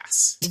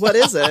ass. What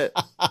is it?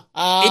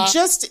 It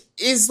just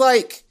is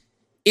like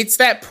it's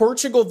that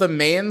Portugal the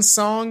Man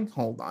song.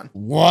 Hold on.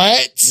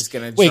 What? just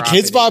gonna Wait, drop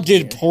Kids it Bop in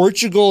did here.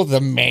 Portugal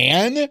the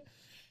Man?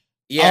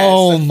 Yeah.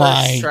 Oh it's the first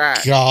my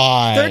track.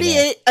 god.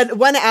 38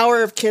 1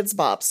 hour of Kids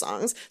Bop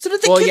songs. So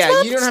did the Well, Kids yeah,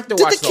 Bop, you don't have to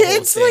did watch the the whole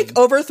kids thing. like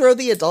overthrow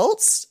the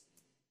adults?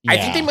 I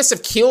think they must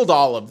have killed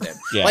all of them.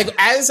 Yeah. Like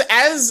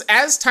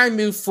as time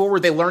moved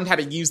forward, they learned how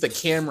to use the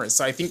cameras.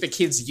 So I think the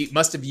kids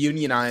must have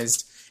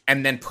unionized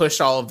and then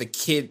pushed all of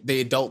the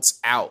adults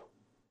out.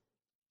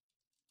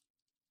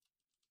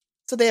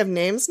 So they have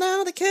names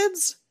now, the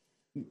kids?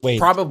 Wait,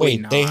 Probably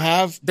wait, not. They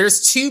have.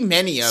 There's too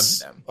many of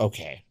them.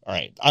 Okay, all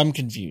right. I'm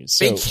confused.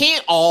 They So,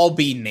 can't all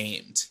be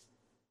named.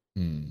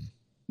 hmm.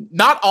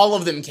 Not all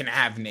of them can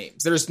have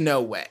names. There's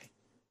no way.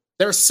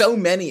 There's so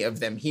many of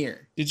them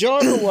here. Did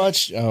y'all ever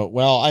watch? Oh,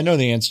 well, I know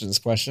the answer to this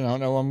question. I don't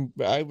know.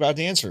 I'm about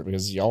to answer it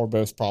because y'all were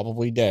both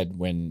probably dead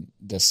when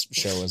this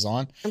show was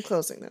on. I'm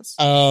closing this.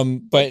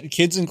 But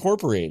Kids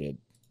Incorporated.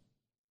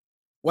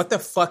 What the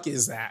fuck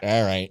is that?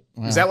 All right.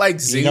 Well, Is that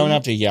like Zoom? You don't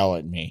have to yell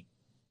at me.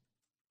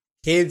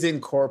 Kids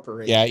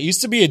Incorporated. Yeah, it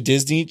used to be a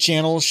Disney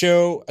Channel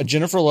show.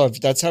 Jennifer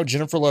Love. That's how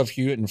Jennifer Love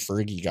Hewitt and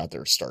Fergie got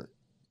their start.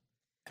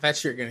 I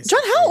thought you were going to say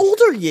John, how old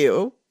are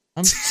you?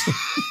 I'm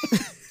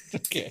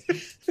okay.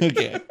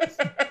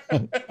 All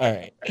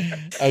right.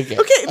 Okay.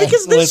 Okay,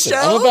 because this listen, show.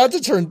 I'm about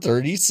to turn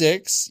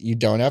 36. You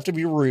don't have to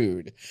be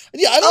rude.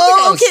 Yeah, I don't Oh, think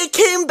I was, okay. It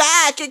came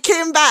back. It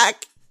came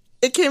back.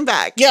 It came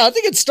back. Yeah, I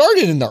think it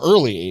started in the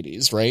early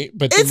 80s, right?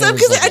 But then It's there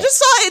was because like I just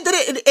saw it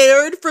that it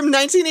aired from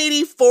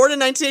 1984 to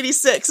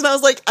 1986, and I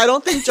was like, I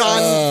don't think John.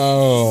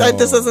 Oh. that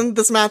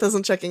this math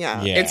isn't checking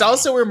out. Yeah. It's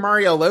also where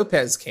Mario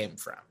Lopez came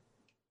from.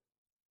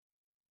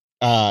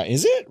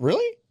 Is it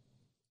really?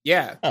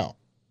 Yeah, Oh.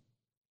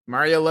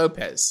 Mario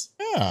Lopez.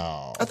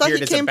 Oh. I thought he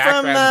Appeared as a came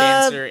background from.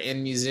 dancer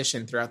and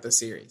musician throughout the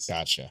series.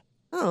 Gotcha.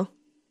 Oh,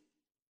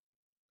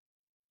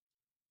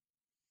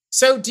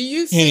 So, do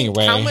you think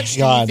Anyway, how much do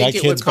God, you that think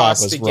it would Kids Bop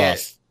cost was to rough.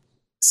 get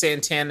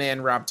Santana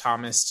and Rob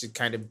Thomas to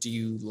kind of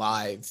do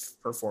live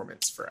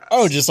performance for us?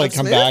 Oh, just like What's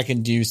come Smooth? back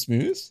and do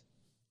Smooth?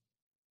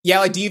 Yeah,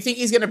 like, do you think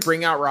he's going to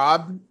bring out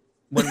Rob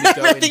when we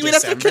go I in think we'd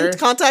have December? to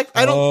contact.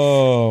 I don't.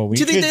 Oh, we do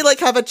you think could- they like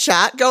have a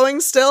chat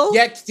going still?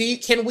 Yeah,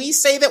 can we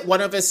say that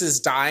one of us is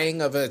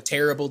dying of a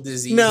terrible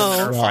disease? No.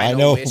 And our Well, I final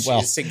know- wish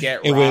well, is to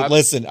get it Rob. would,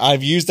 listen,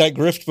 I've used that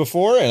grift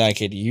before and I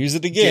could use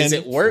it again. Does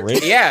it work?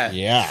 Great. Yeah.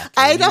 Yeah.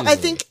 I don't. I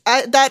easily.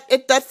 think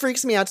that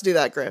freaks me out to do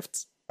that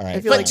grift. All right.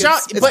 I feel But like fine. John,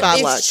 it's but bad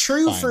it's luck.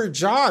 true Fine. for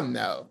John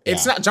though.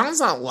 It's Yeah. not. John's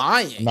not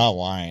lying. I'm not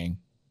lying.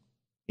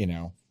 You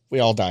know, we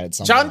all die at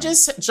some John point.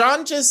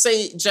 John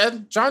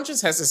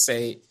just has to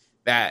say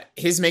that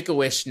his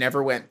Make-A-Wish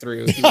never went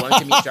through. He wanted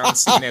to meet John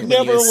Cena. when he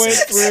Never was went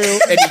 6, through.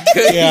 and he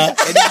couldn't. Yeah. And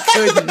he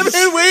couldn't. I've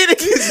been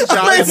waiting. John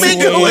My was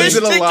Make-A-Wish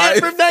alive.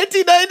 ticket from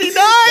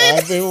 1999.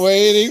 I've been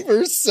waiting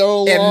for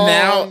so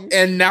long.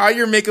 And now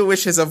your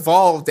Make-A-Wish has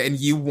evolved, and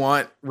you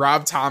want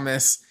Rob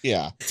Thomas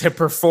Yeah. to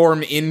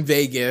perform in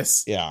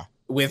Vegas Yeah.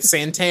 with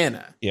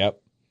Santana. Yep.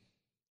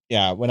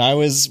 Yeah, when I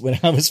was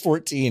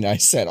 14, I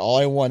said all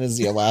I want is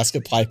the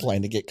Alaska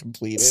pipeline to get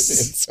completed,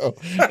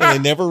 and I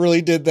never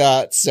really did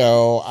that.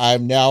 So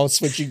I'm now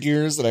switching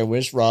gears, and I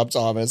wish Rob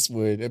Thomas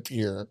would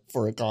appear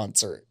for a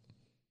concert.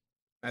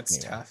 That's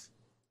Anyway. tough.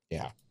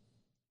 Yeah,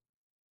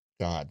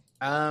 God,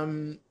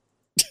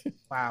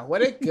 Wow,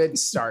 what a good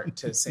start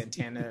to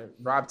Santana.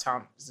 Rob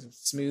Thomas,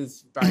 Smooth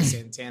by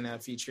Santana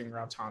featuring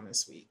Rob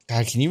Thomas week.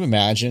 God, can you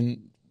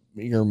imagine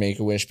your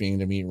Make-A-Wish being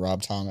to meet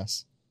Rob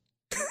Thomas?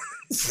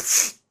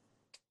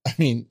 I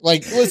mean,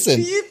 like, Do listen,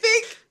 you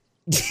think?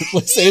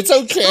 listen, it's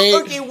okay.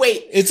 Okay,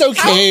 wait. It's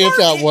okay How if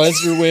far that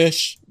was your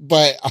wish,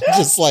 but I'm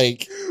just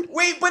like,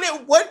 Wait, but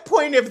at what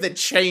point of the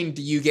chain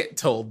do you get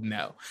told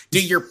no?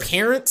 Do your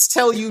parents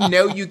tell you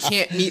no, you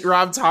can't meet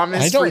Rob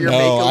Thomas I for don't your know.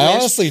 Make-A-Wish? I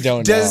honestly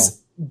don't know.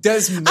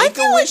 Does I feel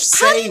Make-A-Wish like-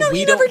 how do say you know we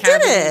he don't never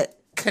have did any it?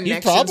 He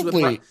connections with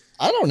probably, Rob?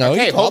 I don't know.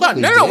 Okay, he hold on.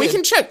 probably No, we did.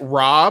 can check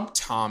Rob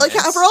Thomas.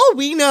 Like for all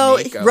we know,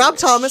 Make-A-Wish. Rob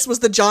Thomas was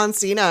the John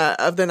Cena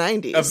of the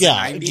 90s. Of the Yeah,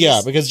 90s.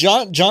 yeah, because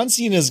John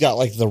Cena's got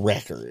like the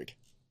record.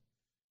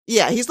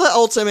 Yeah, he's the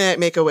ultimate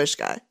Make-A-Wish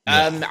guy.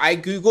 I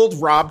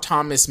googled Rob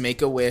Thomas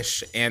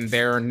Make-A-Wish, and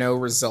there are no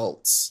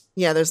results.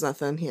 Yeah, there's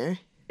nothing here.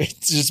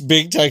 It's just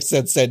big text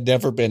that said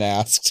never been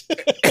asked.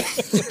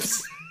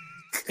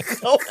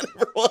 No one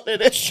ever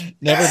wanted it.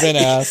 Never been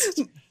asked.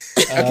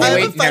 Okay, have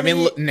wait. a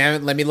funny- Now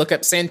let me look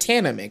up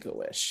Santana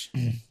Make-A-Wish.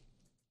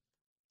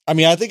 I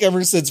mean, I think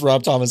ever since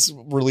Rob Thomas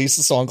released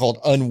a song called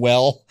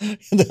Unwell,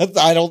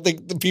 I don't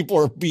think the people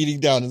are beating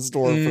down his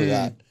door for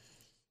that.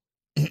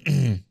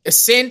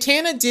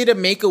 Santana did a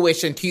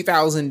Make-A-Wish in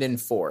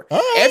 2004. All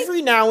right.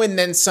 Every now and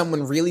then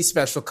someone really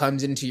special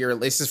comes into your,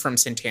 this is from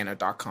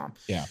Santana.com.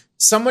 Yeah.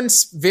 Someone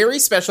very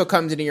special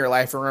comes into your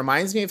life and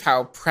reminds me of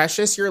how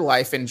precious your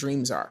life and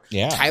dreams are.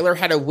 Yeah. Tyler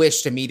had a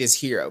wish to meet his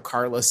hero,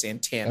 Carlos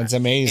Santana. That's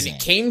amazing.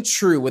 And it came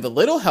true with a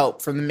little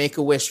help from the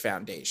Make-A-Wish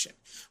Foundation.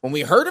 When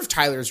we heard of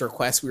Tyler's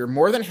request, we were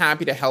more than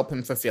happy to help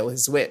him fulfill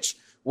his wish.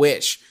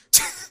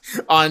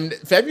 On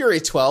February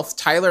 12th,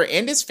 Tyler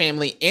and his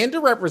family and a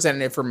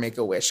representative from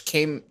Make-A-Wish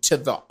came to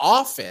the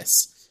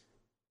office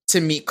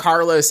to meet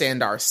Carlos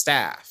and our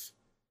staff.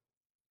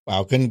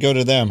 Wow, couldn't go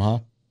to them, huh?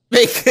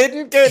 They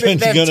couldn't go to Couldn't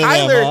them. go to them,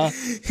 Tyler, huh?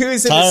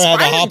 who's an Tyler had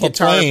to aspiring hop a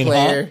guitar plane, huh?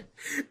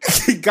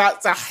 player,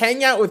 got to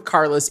hang out with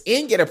Carlos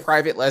and get a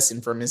private lesson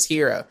from his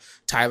hero.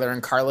 Tyler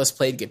and Carlos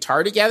played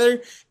guitar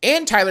together,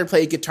 and Tyler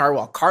played guitar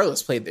while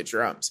Carlos played the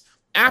drums.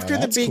 After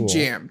the that's big cool.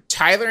 jam,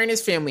 Tyler and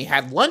his family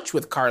had lunch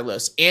with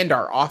Carlos and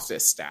our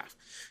office staff.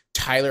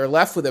 Tyler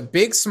left with a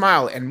big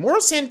smile and more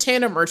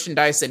Santana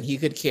merchandise than he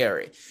could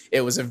carry.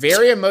 It was a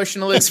very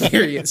emotional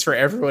experience for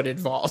everyone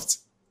involved.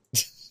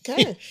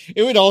 Okay.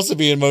 It would also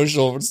be an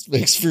emotional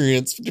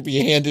experience to be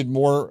handed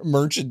more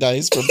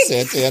merchandise from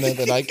Santana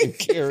than I could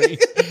carry.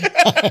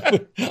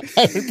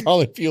 I would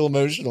probably feel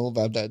emotional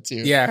about that too.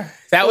 Yeah,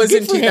 that Well, was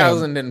good in for him.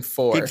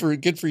 2004.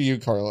 Good for you,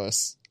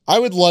 Carlos. I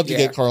would love to Yeah.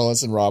 get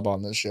Carlos and Rob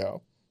on this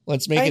show.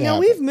 Let's make I it know happen.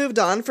 we've moved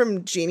on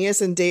from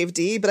Genius and Dave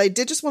D, but I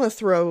did just want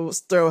to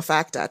throw a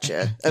fact at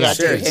you about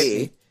sure, Dave hit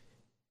D.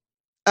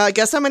 me.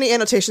 Guess how many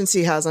annotations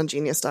he has on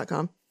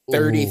Genius.com?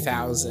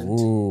 30,000.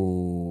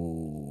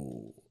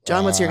 Ooh.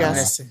 John, what's your I'm gonna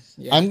guess? say-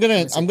 yeah, I'm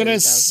gonna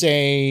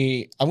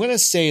 30,000.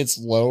 say it's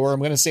lower.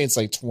 I'm gonna say it's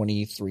like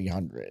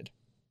 2,300.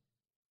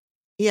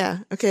 Yeah.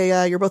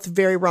 Okay. You're both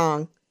very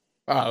wrong.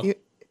 Oh, You-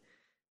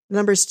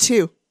 Number's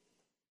 2.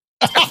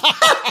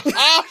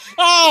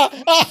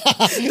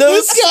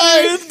 This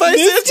guy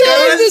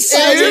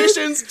decided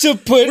annotations to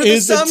put with a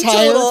his sum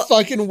entire total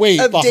fucking weight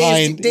of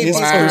behind Dave his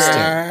D's posting.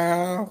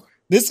 wow.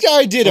 This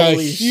guy did a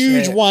Holy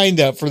huge shit. wind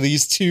up for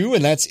these two,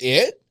 and that's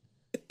it.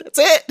 That's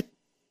it.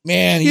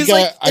 Man, He's got.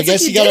 like- I it's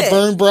guess like he he got did to it.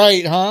 burn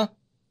bright, huh?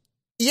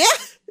 Yeah.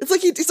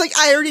 It's like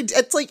I already.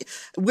 It's like,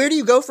 where do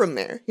you go from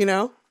there? You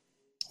know?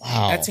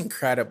 Wow. That's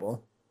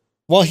incredible.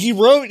 Well, he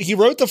wrote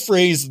the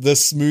phrase "the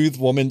smooth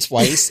woman"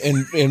 twice,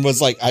 and was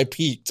like, "I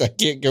peaked. I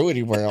can't go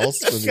anywhere else.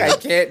 For me. I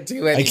can't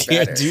do any I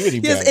can't better. do any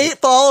He has better." 8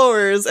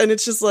 followers, and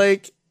it's just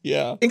like,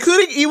 Yeah.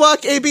 including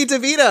Ewok AB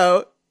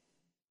DeVito,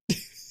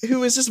 who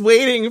was just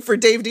waiting for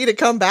Dave D to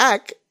come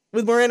back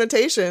with more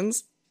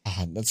annotations.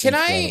 God, that's Can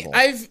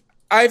incredible.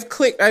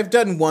 I've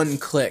done one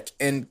click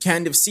and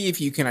kind of see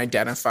if you can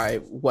identify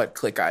what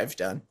click I've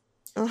done.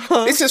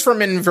 Uh-huh. This is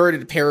from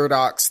Inverted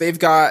Paradox. They've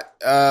got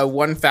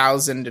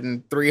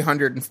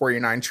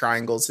 1,349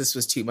 triangles. This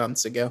was 2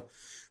 months ago.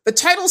 The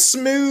title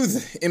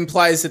Smooth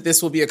implies that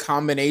this will be a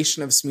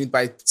combination of Smooth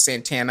by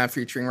Santana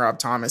featuring Rob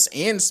Thomas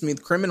and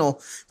Smooth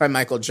Criminal by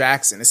Michael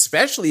Jackson,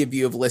 especially if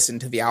you have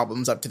listened to the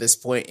albums up to this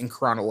point in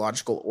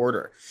chronological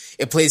order.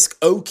 It plays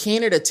Oh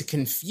Canada to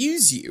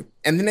confuse you,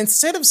 and then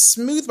instead of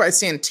Smooth by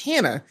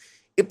Santana,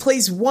 it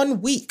plays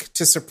 1 week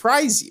to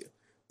surprise you.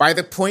 By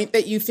the point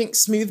that you think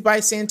Smooth by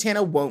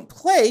Santana won't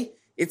play,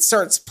 it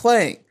starts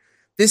playing.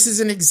 This is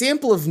an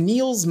example of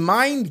Neil's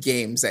mind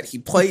games that he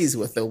plays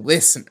with the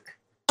listener.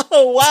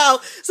 Oh, wow.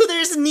 So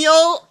there's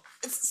Neil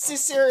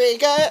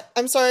Cicerega.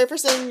 I'm sorry for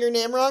saying your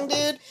name wrong,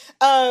 dude.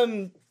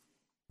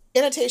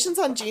 Annotations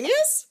on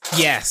Genius?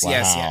 Yes, Wow.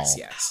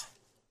 yes.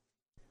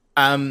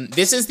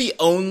 This is the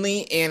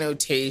only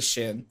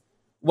annotation.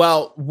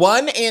 Well,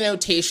 one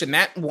annotation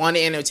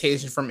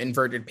from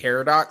Inverted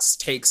Paradox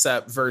takes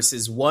up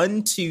verses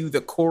 1, 2,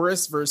 the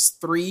chorus, verse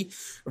 3,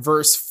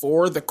 verse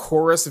 4, the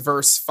chorus,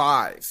 verse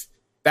 5.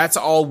 That's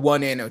all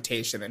one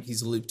annotation, and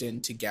he's looped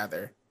in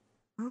together.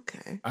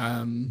 Okay.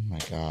 Oh my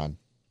God.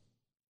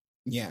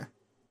 Yeah.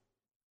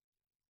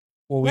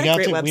 Well, What we a have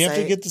great to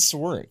website. get this to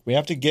work. We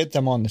have to get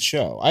them on the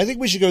show. I think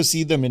we should go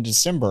see them in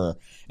December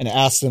and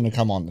ask them to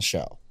come on the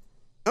show.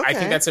 Okay. I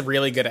think that's a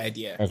really good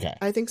idea. Okay.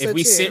 I think so If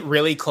we too. sit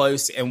really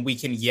close and we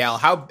can yell,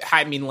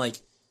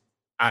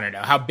 I don't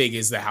know, how big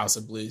is the House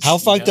of Blues? How You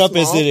fucked know? up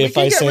is Well, it we if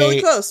can I get say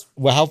really close.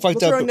 Well, how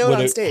fucked We'll up throw a note would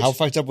on it stage. how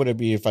fucked up would it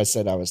be if I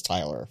said I was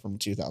Tyler from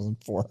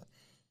 2004?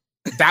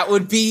 That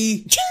would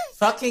be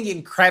fucking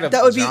incredible.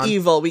 That would be John.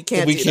 evil. We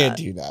can't we do can't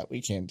that. do that. We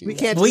can't do We that.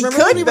 can't. We Remember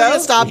could, when we were going though.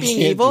 to stop We being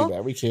can't evil? do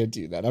that. We can't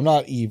do that. I'm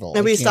not evil. And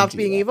I we can't stopped do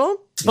being that. evil?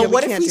 But Yeah, what we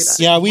if can't we? do that.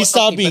 Yeah, we well,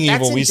 stopped okay, being but that's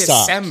evil. in We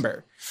stopped.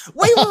 December.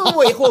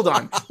 Wait, hold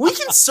on. We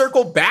can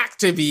circle back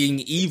to being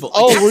evil. Like,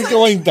 Oh, that's we're like-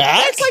 going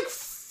back? That's like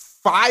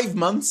 5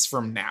 months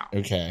from now.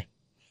 Okay.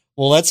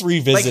 Well, let's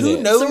revisit Like, who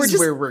it. knows So we're just-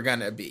 where we're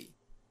gonna be?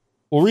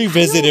 We'll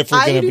revisit if we're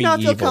I going to do be not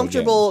feel evil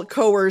comfortable again.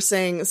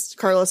 coercing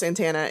Carlos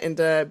Santana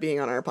into being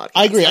on our podcast.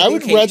 I agree. I think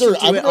would he should rather,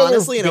 do it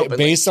honestly and openly.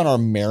 based on our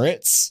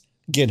merits,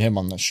 get him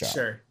on the show.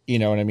 Sure. You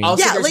know what I mean?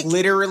 Also, Yeah, there's like-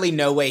 literally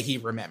no way he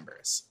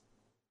remembers.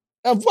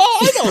 Well,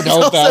 I don't know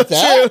Also about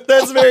that. true.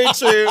 That's very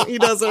true. He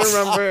doesn't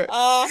remember.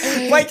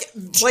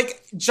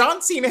 Like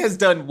John Cena has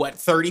done what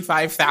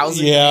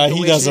 35,000. Yeah,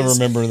 he doesn't Make-A-Wishes?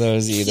 remember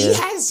those He either.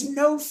 has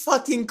no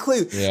fucking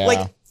clue. Yeah.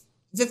 Like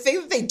the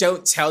thing that they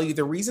don't tell you,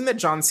 the reason that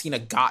John Cena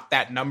got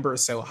that number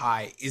so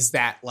high is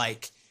that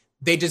like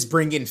they just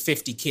bring in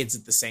 50 kids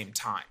at the same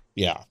time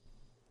Yeah.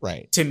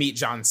 Right. to meet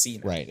John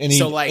Cena. Right. And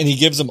he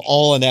gives them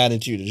all an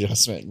attitude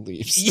adjustment and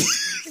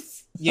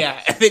leaves.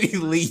 yeah, and then he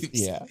leaves.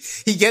 Yeah.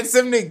 He gets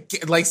them to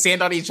like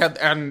stand on each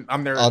other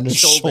on their On his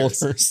shoulders,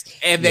 shoulders.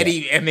 and then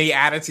Yeah. the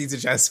attitudes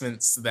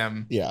adjustments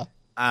them. Yeah.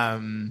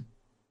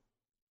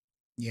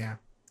 Yeah.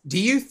 Do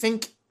you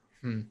think?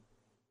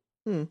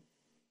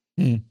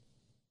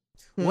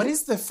 What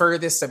is the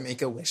furthest a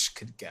Make-A-Wish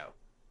could go?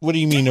 What do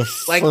you mean a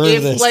Like,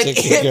 furthest if-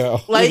 it could go?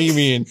 What like- do you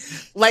mean?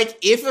 Like,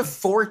 if a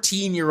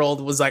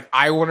 14-year-old was like,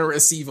 I want to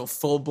receive a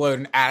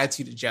full-blown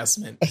attitude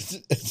adjustment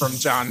from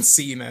John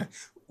Cena,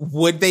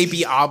 would they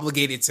be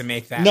obligated to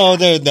make that? No,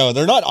 happen?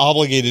 they're not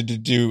obligated to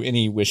do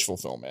any wish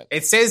fulfillment.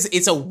 It says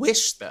it's a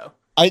wish, though.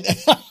 I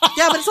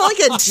Yeah, but it's not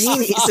like a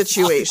genie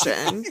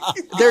situation.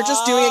 They're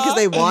just doing it because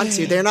they want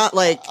to. They're not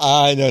like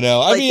I don't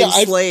know. I mean,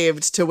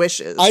 enslaved to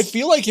wishes. I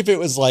feel like if it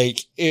was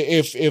like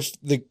if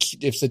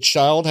the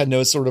child had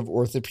no sort of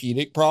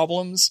orthopedic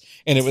problems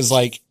and it was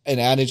like an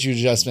attitude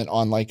adjustment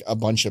on like a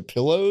bunch of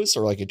pillows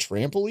or like a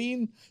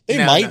trampoline, they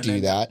might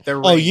do that. The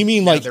Oh, ring. you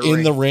mean No, like the in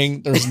ring. the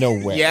ring? There's no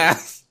way. Yeah.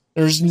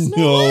 There's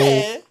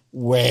no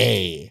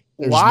way.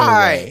 There's Why? No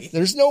way.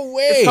 There's no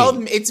way.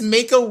 It's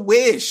Make a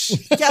Wish.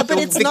 Yeah, but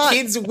it's the not.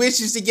 kids' wish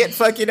is to get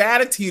fucking their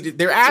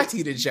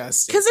attitude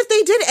adjusted. Because if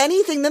they did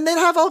anything, then they'd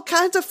have all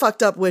kinds of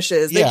fucked up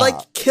wishes. They'd Yeah.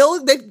 like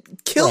kill. They'd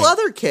kill Right.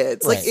 other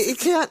kids. Like Right. it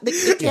can't.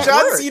 It can't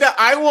John work. Cena,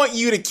 I want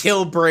you to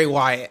kill Bray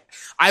Wyatt.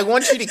 I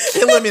want you to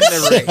kill him in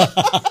the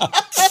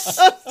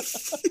ring.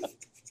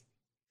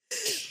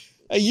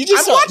 You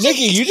just I'm watching-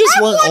 Nikki, you just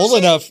I'm weren't old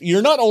watching- enough.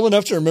 You're not old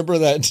enough to remember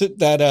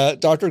that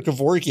Dr.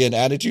 Kevorkian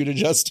attitude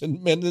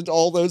adjustment and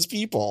all those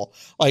people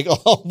like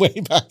all way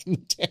back in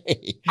the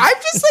day. I'm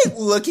just like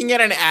looking at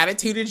an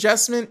attitude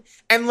adjustment,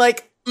 and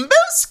like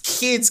most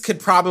kids could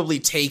probably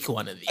take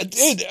one of these.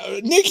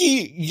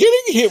 Nikki,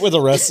 getting hit with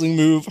a wrestling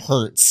move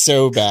hurts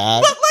so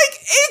bad. But like,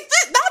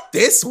 not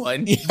this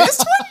one. This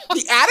one,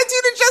 the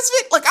attitude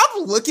adjustment. Like,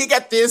 I'm looking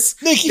at this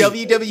Nikki,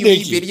 WWE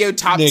Nikki, video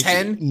top Nikki,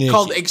 10 Nikki.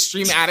 called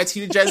Extreme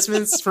Attitude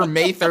Adjustments for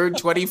May 3rd,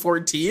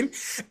 2014.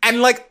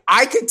 And like,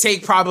 I could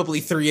take probably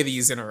 3 of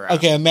these in a row.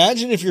 Okay,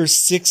 imagine if you're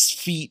 6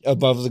 feet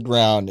above the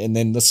ground and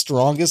then the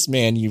strongest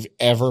man you've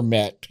ever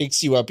met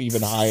picks you up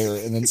even higher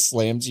and then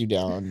slams you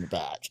down on your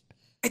back.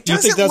 It Do you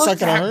think doesn't that's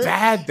look not going to hurt?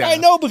 bad, though. I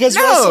know, because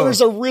No.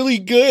 wrestlers are really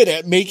good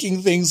at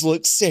making things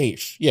look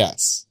safe.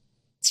 Yes,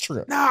 it's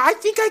true. No, I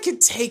think I could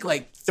take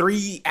like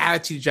 3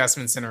 attitude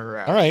adjustments in a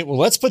row. All right, well,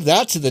 let's put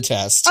that to the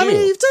test, too. I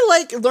mean, you have to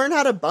like learn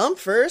how to bump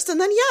first, and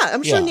then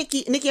I'm sure Yeah.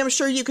 Nikki, I'm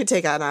sure you could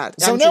take on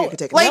that. So I'm sure now, you could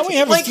take now on we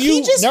have like, a few.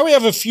 he just- Now we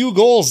have a few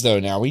goals, though.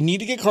 Now we need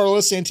to get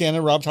Carlos Santana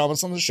and Rob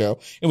Thomas on the show,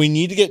 and we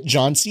need to get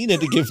John Cena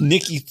to give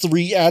Nikki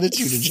 3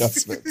 attitude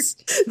adjustments.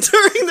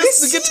 during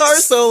the guitar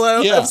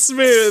solo Yeah. of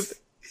Smooth.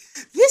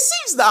 This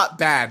seems not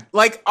bad.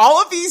 Like,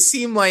 all of these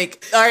seem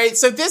like, all right,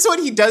 so this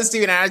one, he does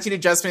do an attitude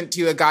adjustment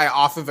to a guy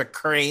off of a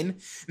crane,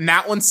 and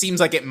that one seems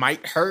like it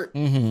might hurt,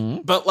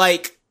 Mm-hmm. but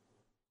like,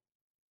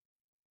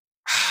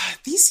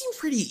 these seem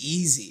pretty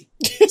easy.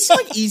 These seem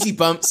like easy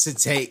bumps to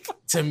take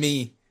to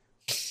me.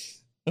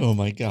 Oh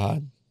my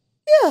god!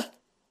 Yeah.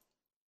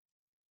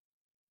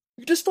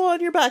 You just fall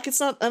on your back. It's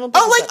not. I don't.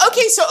 Think Oh, it's like,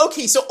 that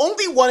okay, so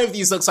only one of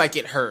these looks like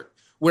it hurt,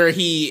 where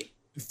he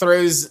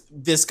throws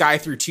this guy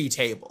through 2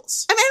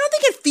 tables. bad. I mean, I don't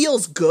think it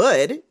feels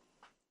good.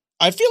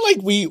 I feel like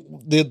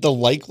the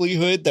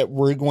likelihood that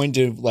we're going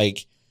to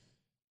like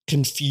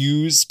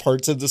confuse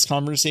parts of this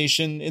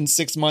conversation in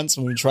 6 months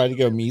when we try to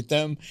go meet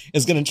them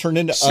is going to turn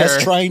into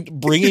us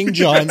bringing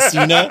John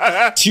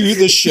Cena to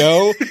the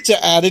show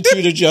to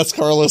attitude adjust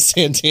Carlos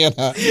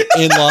Santana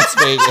in Las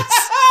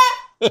Vegas.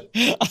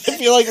 I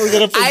feel like we're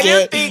going to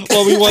forget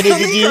what we wanted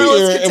to do Carlos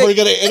here, could and we're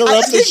going to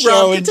interrupt the think Rob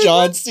show, could and take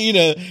John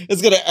Cena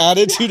is going to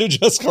attitude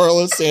adjust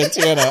Carlos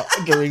Santana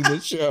during the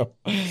show.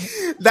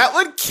 That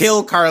would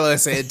kill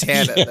Carlos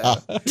Santana, Yeah.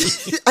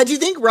 though. Do you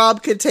think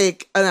Rob could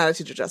take an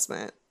attitude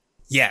adjustment?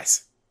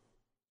 Yes.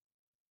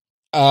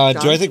 Do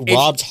I think If-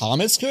 Rob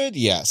Thomas could?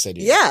 Yes, I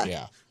do. Yeah.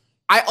 Yeah.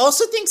 I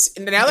also think,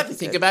 now that I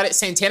think about it,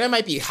 Santana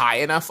might be high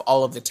enough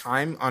all of the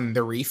time on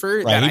the reefer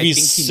Right, that he'd I be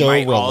think he so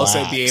might also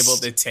relaxed. be able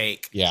to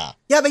take. Yeah.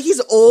 Yeah, but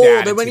he's old, The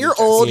and when attitude you're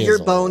adjustment. old, He your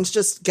is bones old.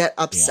 just get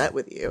upset Yeah.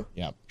 with you.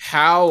 Yeah.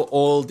 How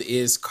old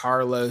is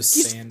Carlos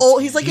He's Santana?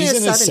 old. He's like He's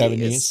in his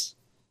 70s.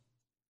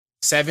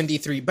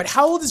 73. But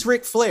how old is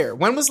Ric Flair?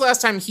 When was the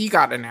last time he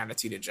got an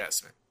attitude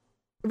adjustment?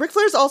 Ric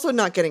Flair's also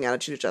not getting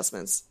attitude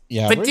adjustments.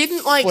 Yeah. But Ric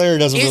didn't, like, Flair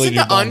doesn't really isn't do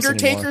The bumps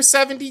Undertaker anymore.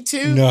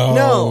 72?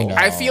 No.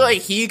 I feel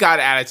like he got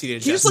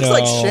attitude He just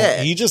adjustment. looks like shit.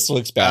 He just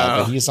looks bad,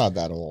 Oh. but he's not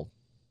that old.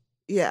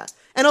 Yeah.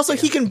 And also,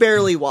 he can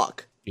barely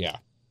walk. Yeah.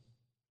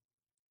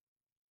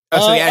 Oh,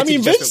 so the I attitude mean,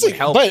 adjustment would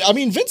help. but I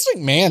mean, Vince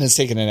McMahon has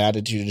taken an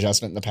attitude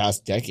adjustment in the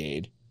past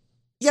decade.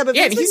 Yeah, but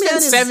Yeah, and Vince he's McMahon been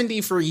is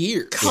 70 for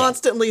years.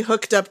 constantly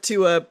hooked up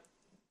to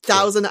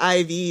 1,000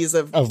 IVs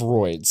of Of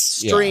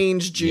roids. Yeah.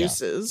 strange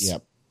juices.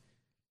 Yep.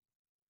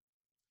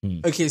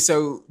 Okay,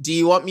 so do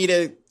you want me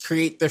to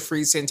create the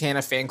free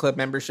Santana fan club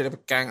membership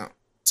account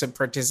to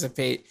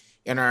participate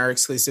in our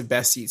exclusive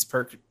best seats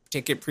per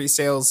ticket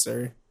pre-sales,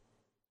 or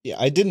Yeah,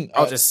 I didn't.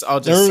 I'll just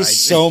there was cite-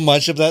 so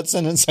much of that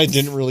sentence I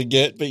didn't really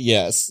get, but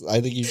yes,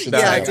 I think you should. No,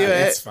 Yeah, say I that. do got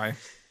it. It's fine.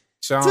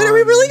 So are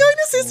we really going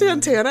to see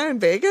Sean- Santana in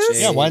Vegas?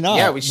 Jay- Yeah, why not?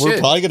 Yeah, we We're should.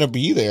 probably gonna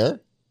be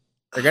there.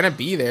 We're gonna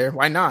be there.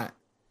 Why not?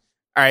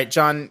 All right,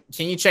 John,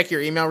 can you check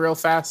your email real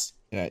fast?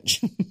 Yeah.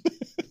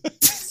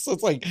 So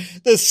it's like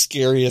the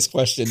scariest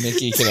question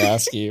Nikki can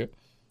ask you.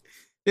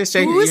 Just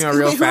check Who your is- email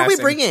real wait, who are fast. we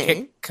and bringing?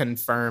 hit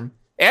confirm.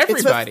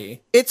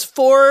 Everybody. It's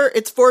four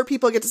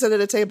people get to sit at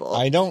a table.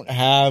 I don't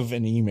have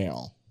an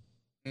email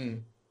Hmm.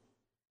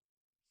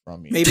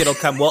 from you. Maybe it'll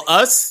come. Well,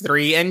 us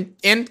three and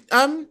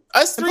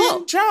us three Paul.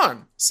 and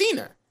John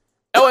Cena.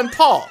 Oh, and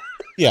Paul.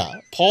 Yeah,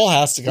 Paul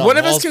has to come. One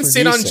of us Paul's can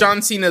sit on producing.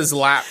 John Cena's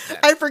lap. then.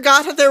 I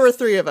forgot that there were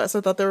 3 of us.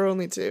 I thought there were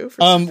only 2.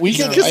 We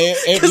can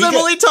Because I'm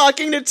only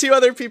talking to 2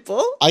 other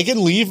people. I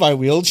can leave my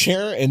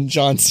wheelchair and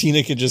John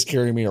Cena can just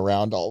carry me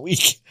around all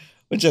week,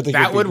 which I think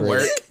That would be would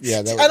great. work.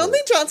 Yeah, that would I don't work.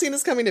 think John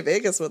Cena's coming to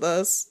Vegas with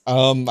us. I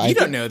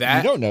don't know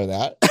that. You don't know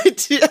that. I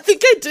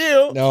think I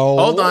do. No.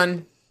 Hold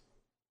on.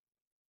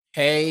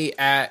 Hey,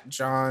 at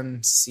John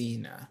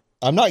Cena.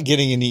 I'm not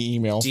getting any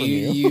email Do from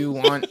you. you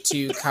want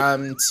to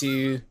come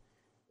to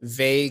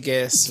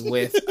Vegas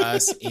with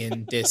us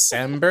in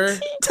December?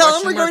 Tell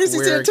him we're going to see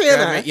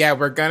Santana.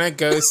 We're gonna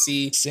go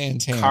see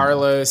Santana.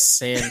 Carlos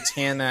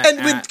Santana And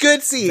at with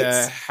good seats.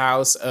 the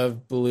House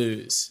of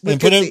Blues. And With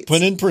good seats.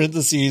 put in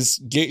parentheses,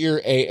 get your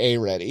AA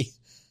ready.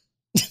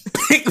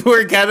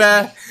 we're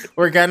gonna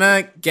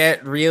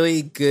get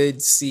really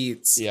good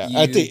seats. Yeah. You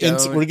At the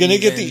don't we're gonna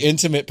get the even-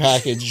 intimate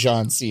package,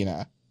 John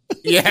Cena.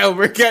 Yeah,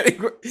 we're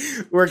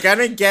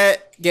gonna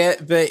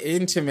get the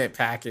intimate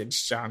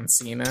package, John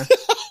Cena.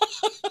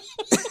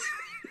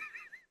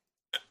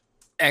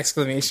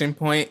 Exclamation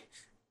point.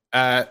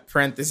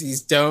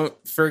 Parentheses, don't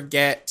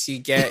forget to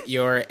get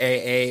your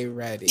AA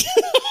ready.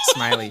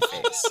 Smiley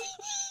face.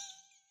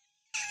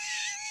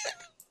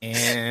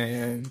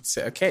 And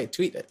okay,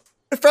 tweet it.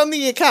 From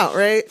the account,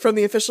 right? From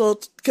the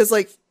official, because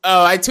like,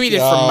 Oh, I tweeted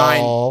from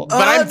mine,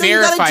 but I'm then you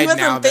gotta verified do it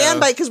now.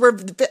 from Fanbyte because we're.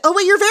 Oh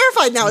wait, you're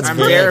verified now. It's I'm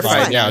perfect.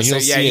 verified Fine. now. Yeah, So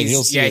he'll see it,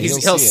 he'll see it,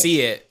 he'll see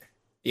see it.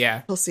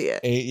 Yeah. He'll see it.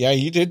 Hey, yeah,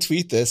 you did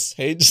tweet this.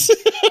 Hey, just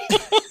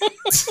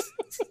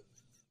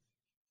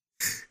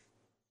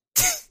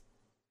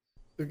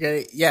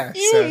Okay. Yeah.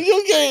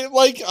 you get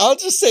like I'll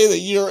just say that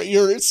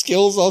your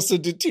skills also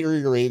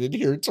deteriorated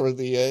here toward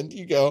the end.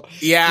 You go,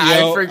 Yeah, you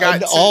know, I forgot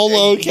and to all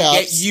low get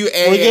caps.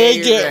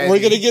 UAA We're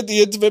gonna get the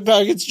intimate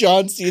package,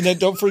 John Cena.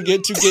 Don't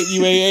forget to get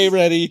UAA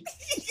ready.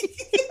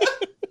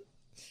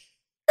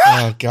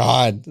 Oh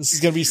God, this is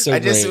gonna be so I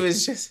great. just it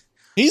was just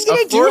He's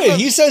gonna a do form it. of-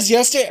 He says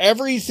yes to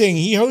everything.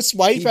 He hosts he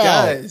Wipeout.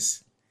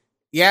 does.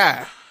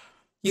 Yeah.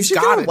 You He's should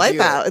go gotta to do it.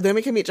 Wipeout, and then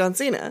we can meet John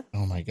Cena.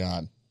 Oh my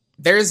God,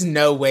 There's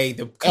no way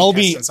the LB,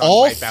 contestants on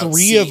all Wipeout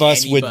 3 see of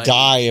us would anybody.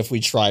 die if we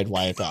tried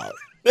Wipeout.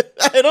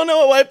 I don't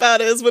know what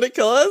Wipeout is. Would it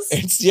kill us?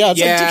 It's Yeah, like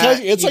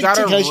Takeshi, it's you like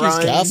gotta Takeshi's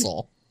run.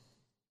 Castle.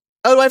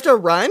 Oh, do I have to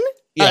run?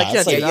 Yeah, I it's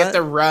can't like- Yeah, do you have that.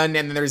 to run,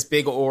 and then there's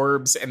big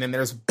orbs, and then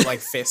there's like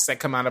fists that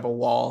come out of a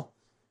wall.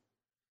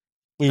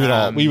 We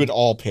Um, would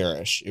all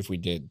perish if we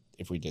did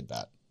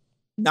that.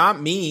 Not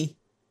me.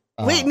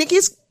 Wait,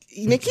 Nikki's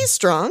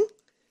strong.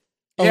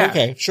 Oh, yeah.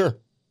 okay, sure.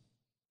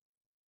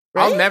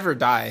 Right? I'll never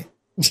die.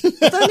 I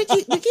thought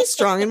Nikki's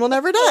strong and will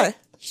never die.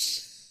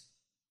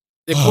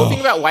 The cool thing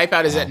about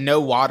Wipeout is that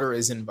no water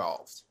is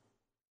involved.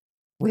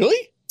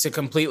 Really? To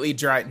completely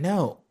dry.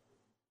 No.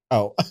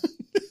 Oh.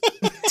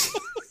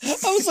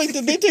 I was like,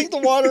 did they take the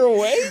water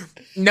away?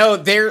 No,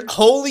 they're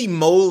Holy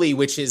Moly,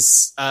 which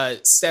is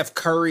Steph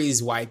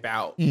Curry's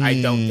Wipeout,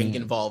 I don't think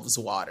involves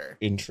water.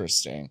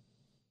 Interesting.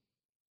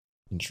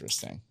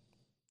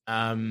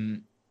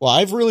 Well,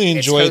 I've really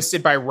enjoyed. It's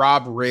hosted by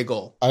Rob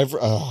Riggle.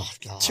 Oh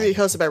God. Should be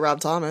hosted by Rob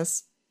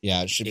Thomas.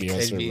 Yeah, it should be It could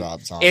hosted be. by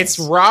Rob Thomas. It's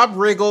Rob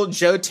Riggle,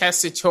 Joe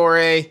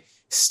Tessitore,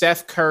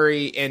 Steph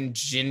Curry, and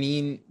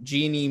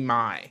Jeannie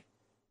Mai.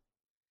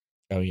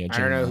 Oh yeah. I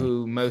don't know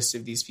who most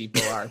of these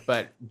people are,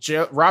 but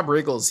Rob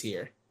Riggle's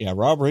here. Yeah,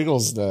 Rob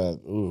Riggle's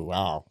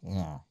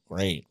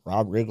great.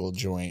 Rob Riggle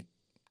joint.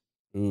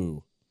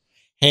 Ooh.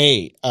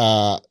 Hey,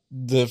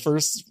 the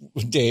first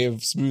day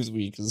of Smooth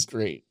Week is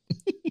great.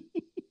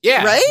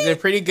 Yeah, Right? They're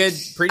pretty good.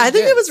 I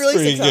think it was really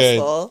Pretty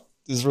successful.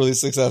 It was really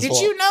successful.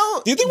 Did you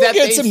know? Do you think that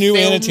we'll get they some new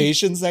filmed-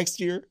 annotations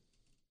next year?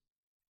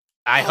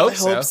 I hope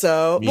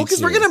so. Me Well,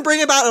 because we're too. gonna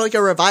bring about like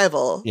a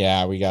revival.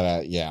 Yeah, we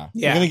gotta. Yeah,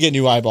 Yeah. we're gonna get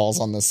new eyeballs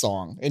on this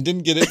song, and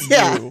didn't get it.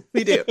 Yeah, new.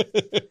 we do.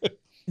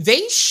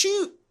 They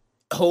shoot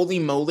Holy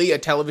Moly, a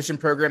television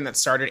program that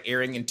started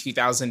airing in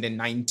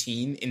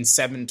 2019 in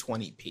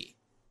 720p.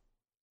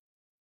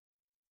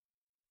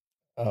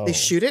 Oh. They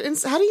shoot it in.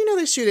 How do you know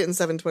they shoot it in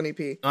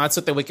 720p? Oh, that's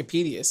what the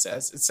Wikipedia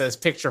says. It says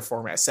picture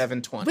format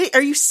 720. Wait,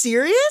 are you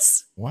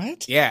serious?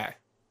 What? Yeah.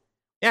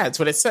 Yeah, that's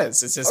what it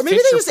says. It says Or maybe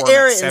picture they just format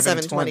air it in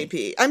 720.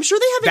 720p. I'm sure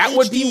they have an That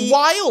would be HD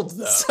wild,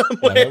 though. Yeah,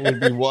 somewhere that would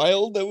be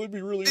wild. That would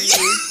be really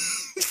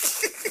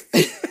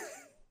weird.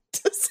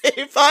 to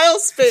save file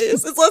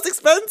space. It's less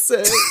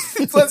expensive.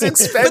 It's less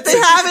expensive. But they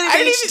have I it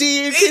in didn't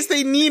HD in case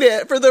they need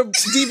it for the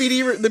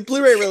DVD, the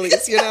Blu-ray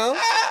release. You know.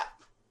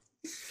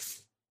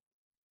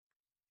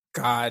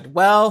 God.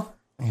 Well,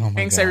 Oh my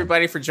thanks God.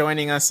 everybody for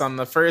joining us on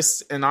the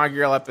first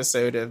inaugural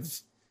episode of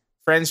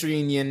Friends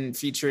Reunion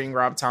featuring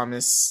Rob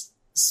Thomas,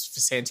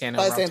 Santana,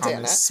 By Rob Santana.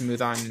 Thomas,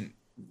 Smooth on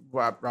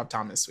Rob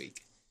Thomas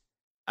week.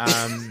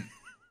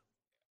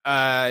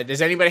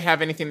 Does anybody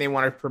have anything they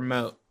want to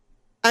promote?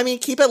 I mean,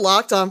 keep it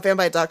locked on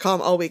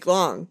fanbyte.com all week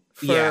long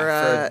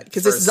because for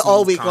this is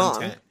all smooth week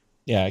content. long.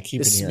 Yeah,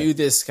 keep The it here.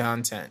 smoothest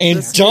content. And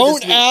Let's do don't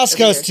this week ask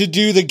every us year. to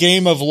do the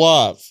Game of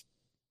Love.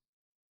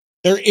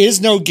 There is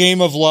no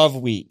Game of Love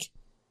week.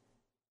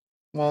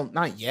 Well,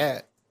 not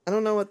yet. I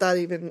don't know what that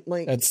even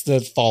like. That's the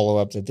follow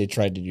up that they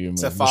tried to do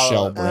It's with a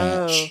follow-up.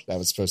 Michelle Branch. Oh. That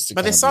was supposed to.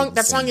 But kinda be the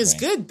that song same is thing.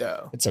 good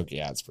though. It's okay.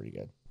 Yeah, it's pretty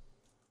good.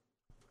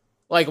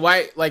 Like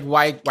why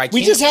can't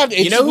We just have.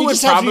 you know who we would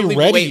just have to probably be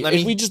ready. wait? Let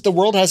me The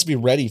world has to be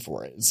ready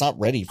for it. It's not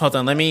ready. hold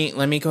on. Let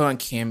me go on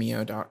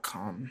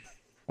Cameo.com.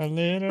 A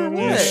little What?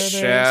 bit of this,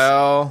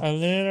 Michelle a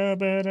little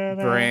bit of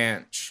that,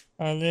 Branch.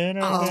 a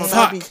little Oh, bit. that'd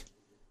Fuck. be-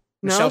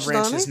 Michelle she's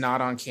Branch not is on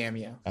not on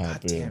Cameo. Oh,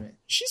 God boo. damn it.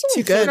 She's Too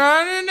only good.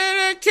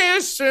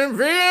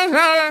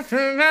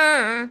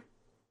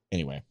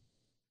 Anyway,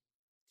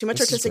 Too much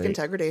This is artistic great.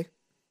 integrity.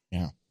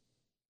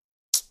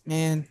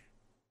 Man.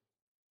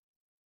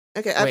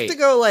 Okay, I have Wait. to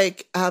go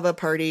like have a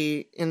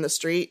party in the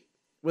street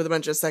with a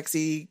bunch of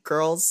sexy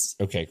girls,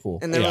 okay, cool.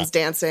 and Yeah. everyone's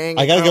dancing.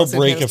 I gotta go Carl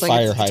break Santana's a playing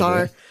fire his guitar.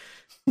 hydrant.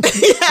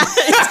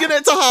 Yeah,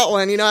 it's a hot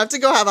one. You know, I have to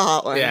go have a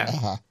hot one. Yeah.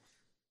 Uh-huh.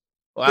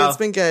 But Wow. it's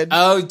been good.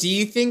 Oh, do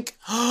you think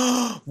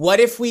what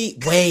if we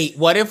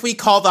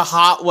call the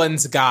Hot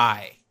Ones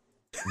guy?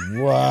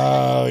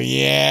 Whoa,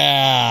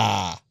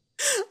 yeah.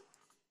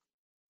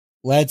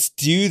 Let's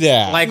do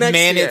that. Like, Next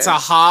man, year. it's a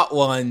Hot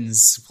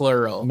Ones,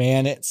 plural.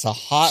 man, it's a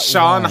hot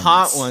Sean ones.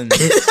 Hot Ones.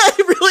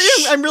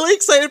 I'm really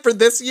excited for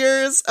this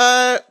year's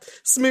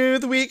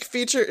Smooth Week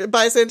feature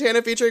by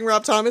Santana featuring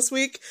Rob Thomas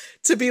week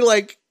to be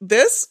like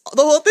this,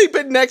 the whole thing,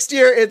 but next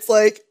year it's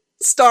like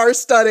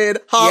star-studded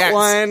Hot Yes,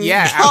 One.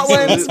 yeah, Hot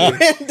Ones absolutely.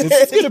 branded.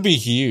 It's gonna be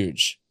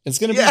huge. It's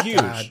gonna Yeah. be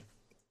huge. God.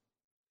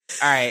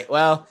 All right.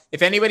 Well,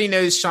 if anybody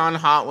knows Sean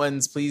Hot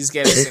Ones, please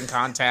get us in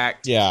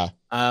contact. Yeah.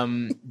 But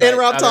And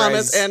Rob otherwise-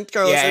 Thomas and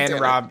Carlos Yeah, Santana.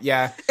 and Rob.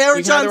 Yeah. And You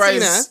can John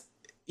otherwise- Cena.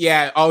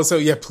 Yeah. Also,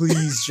 yeah.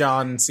 Please,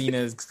 John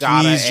Cena's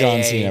gotta. Please,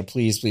 John AA. Cena.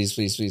 Please, please,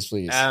 please, please,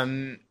 please.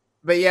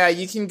 But yeah,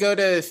 you can go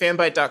to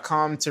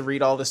fanbite.com to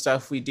read all the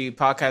stuff we do,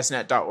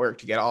 podcastnet.org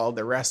to get all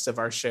the rest of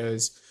our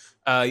shows.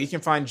 You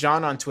can find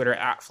John on Twitter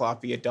at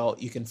Floppy Adult.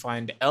 You can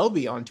find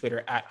Elby on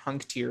Twitter at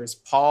Hunktears,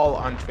 Paul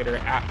on Twitter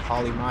at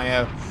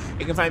Polymayo.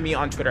 You can find me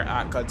on Twitter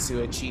at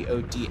Godsewa, GODSEWA.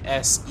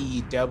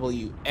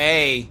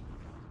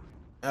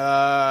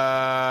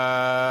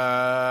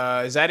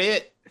 Is that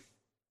it?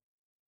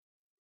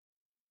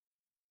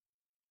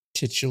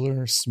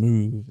 Titular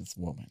smooth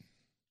woman.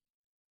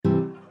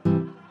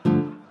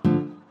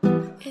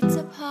 It's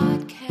a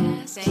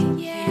podcast. Thank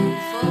you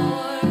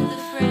for the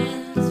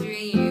Friends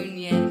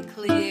reunion,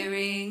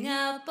 clearing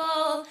up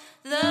all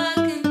the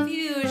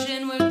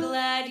confusion. We're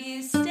glad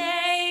you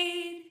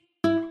stayed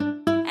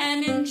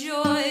and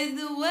enjoyed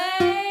the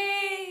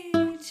way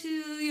to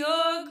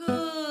your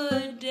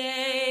good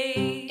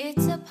day.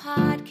 It's a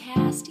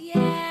podcast,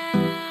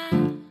 yeah.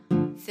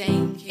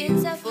 Thank you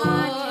It's a for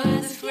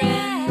podcast, the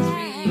Friends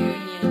yeah.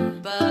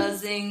 reunion,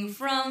 buzzing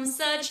from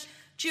such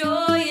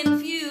joy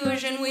and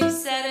fusion. We've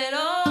said it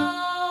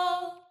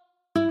all.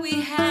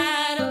 We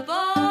had a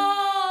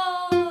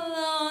ball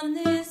on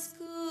this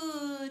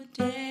good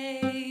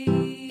day.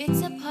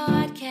 It's a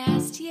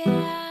podcast,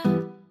 yeah.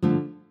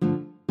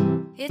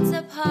 It's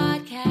a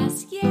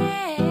podcast,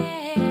 yeah.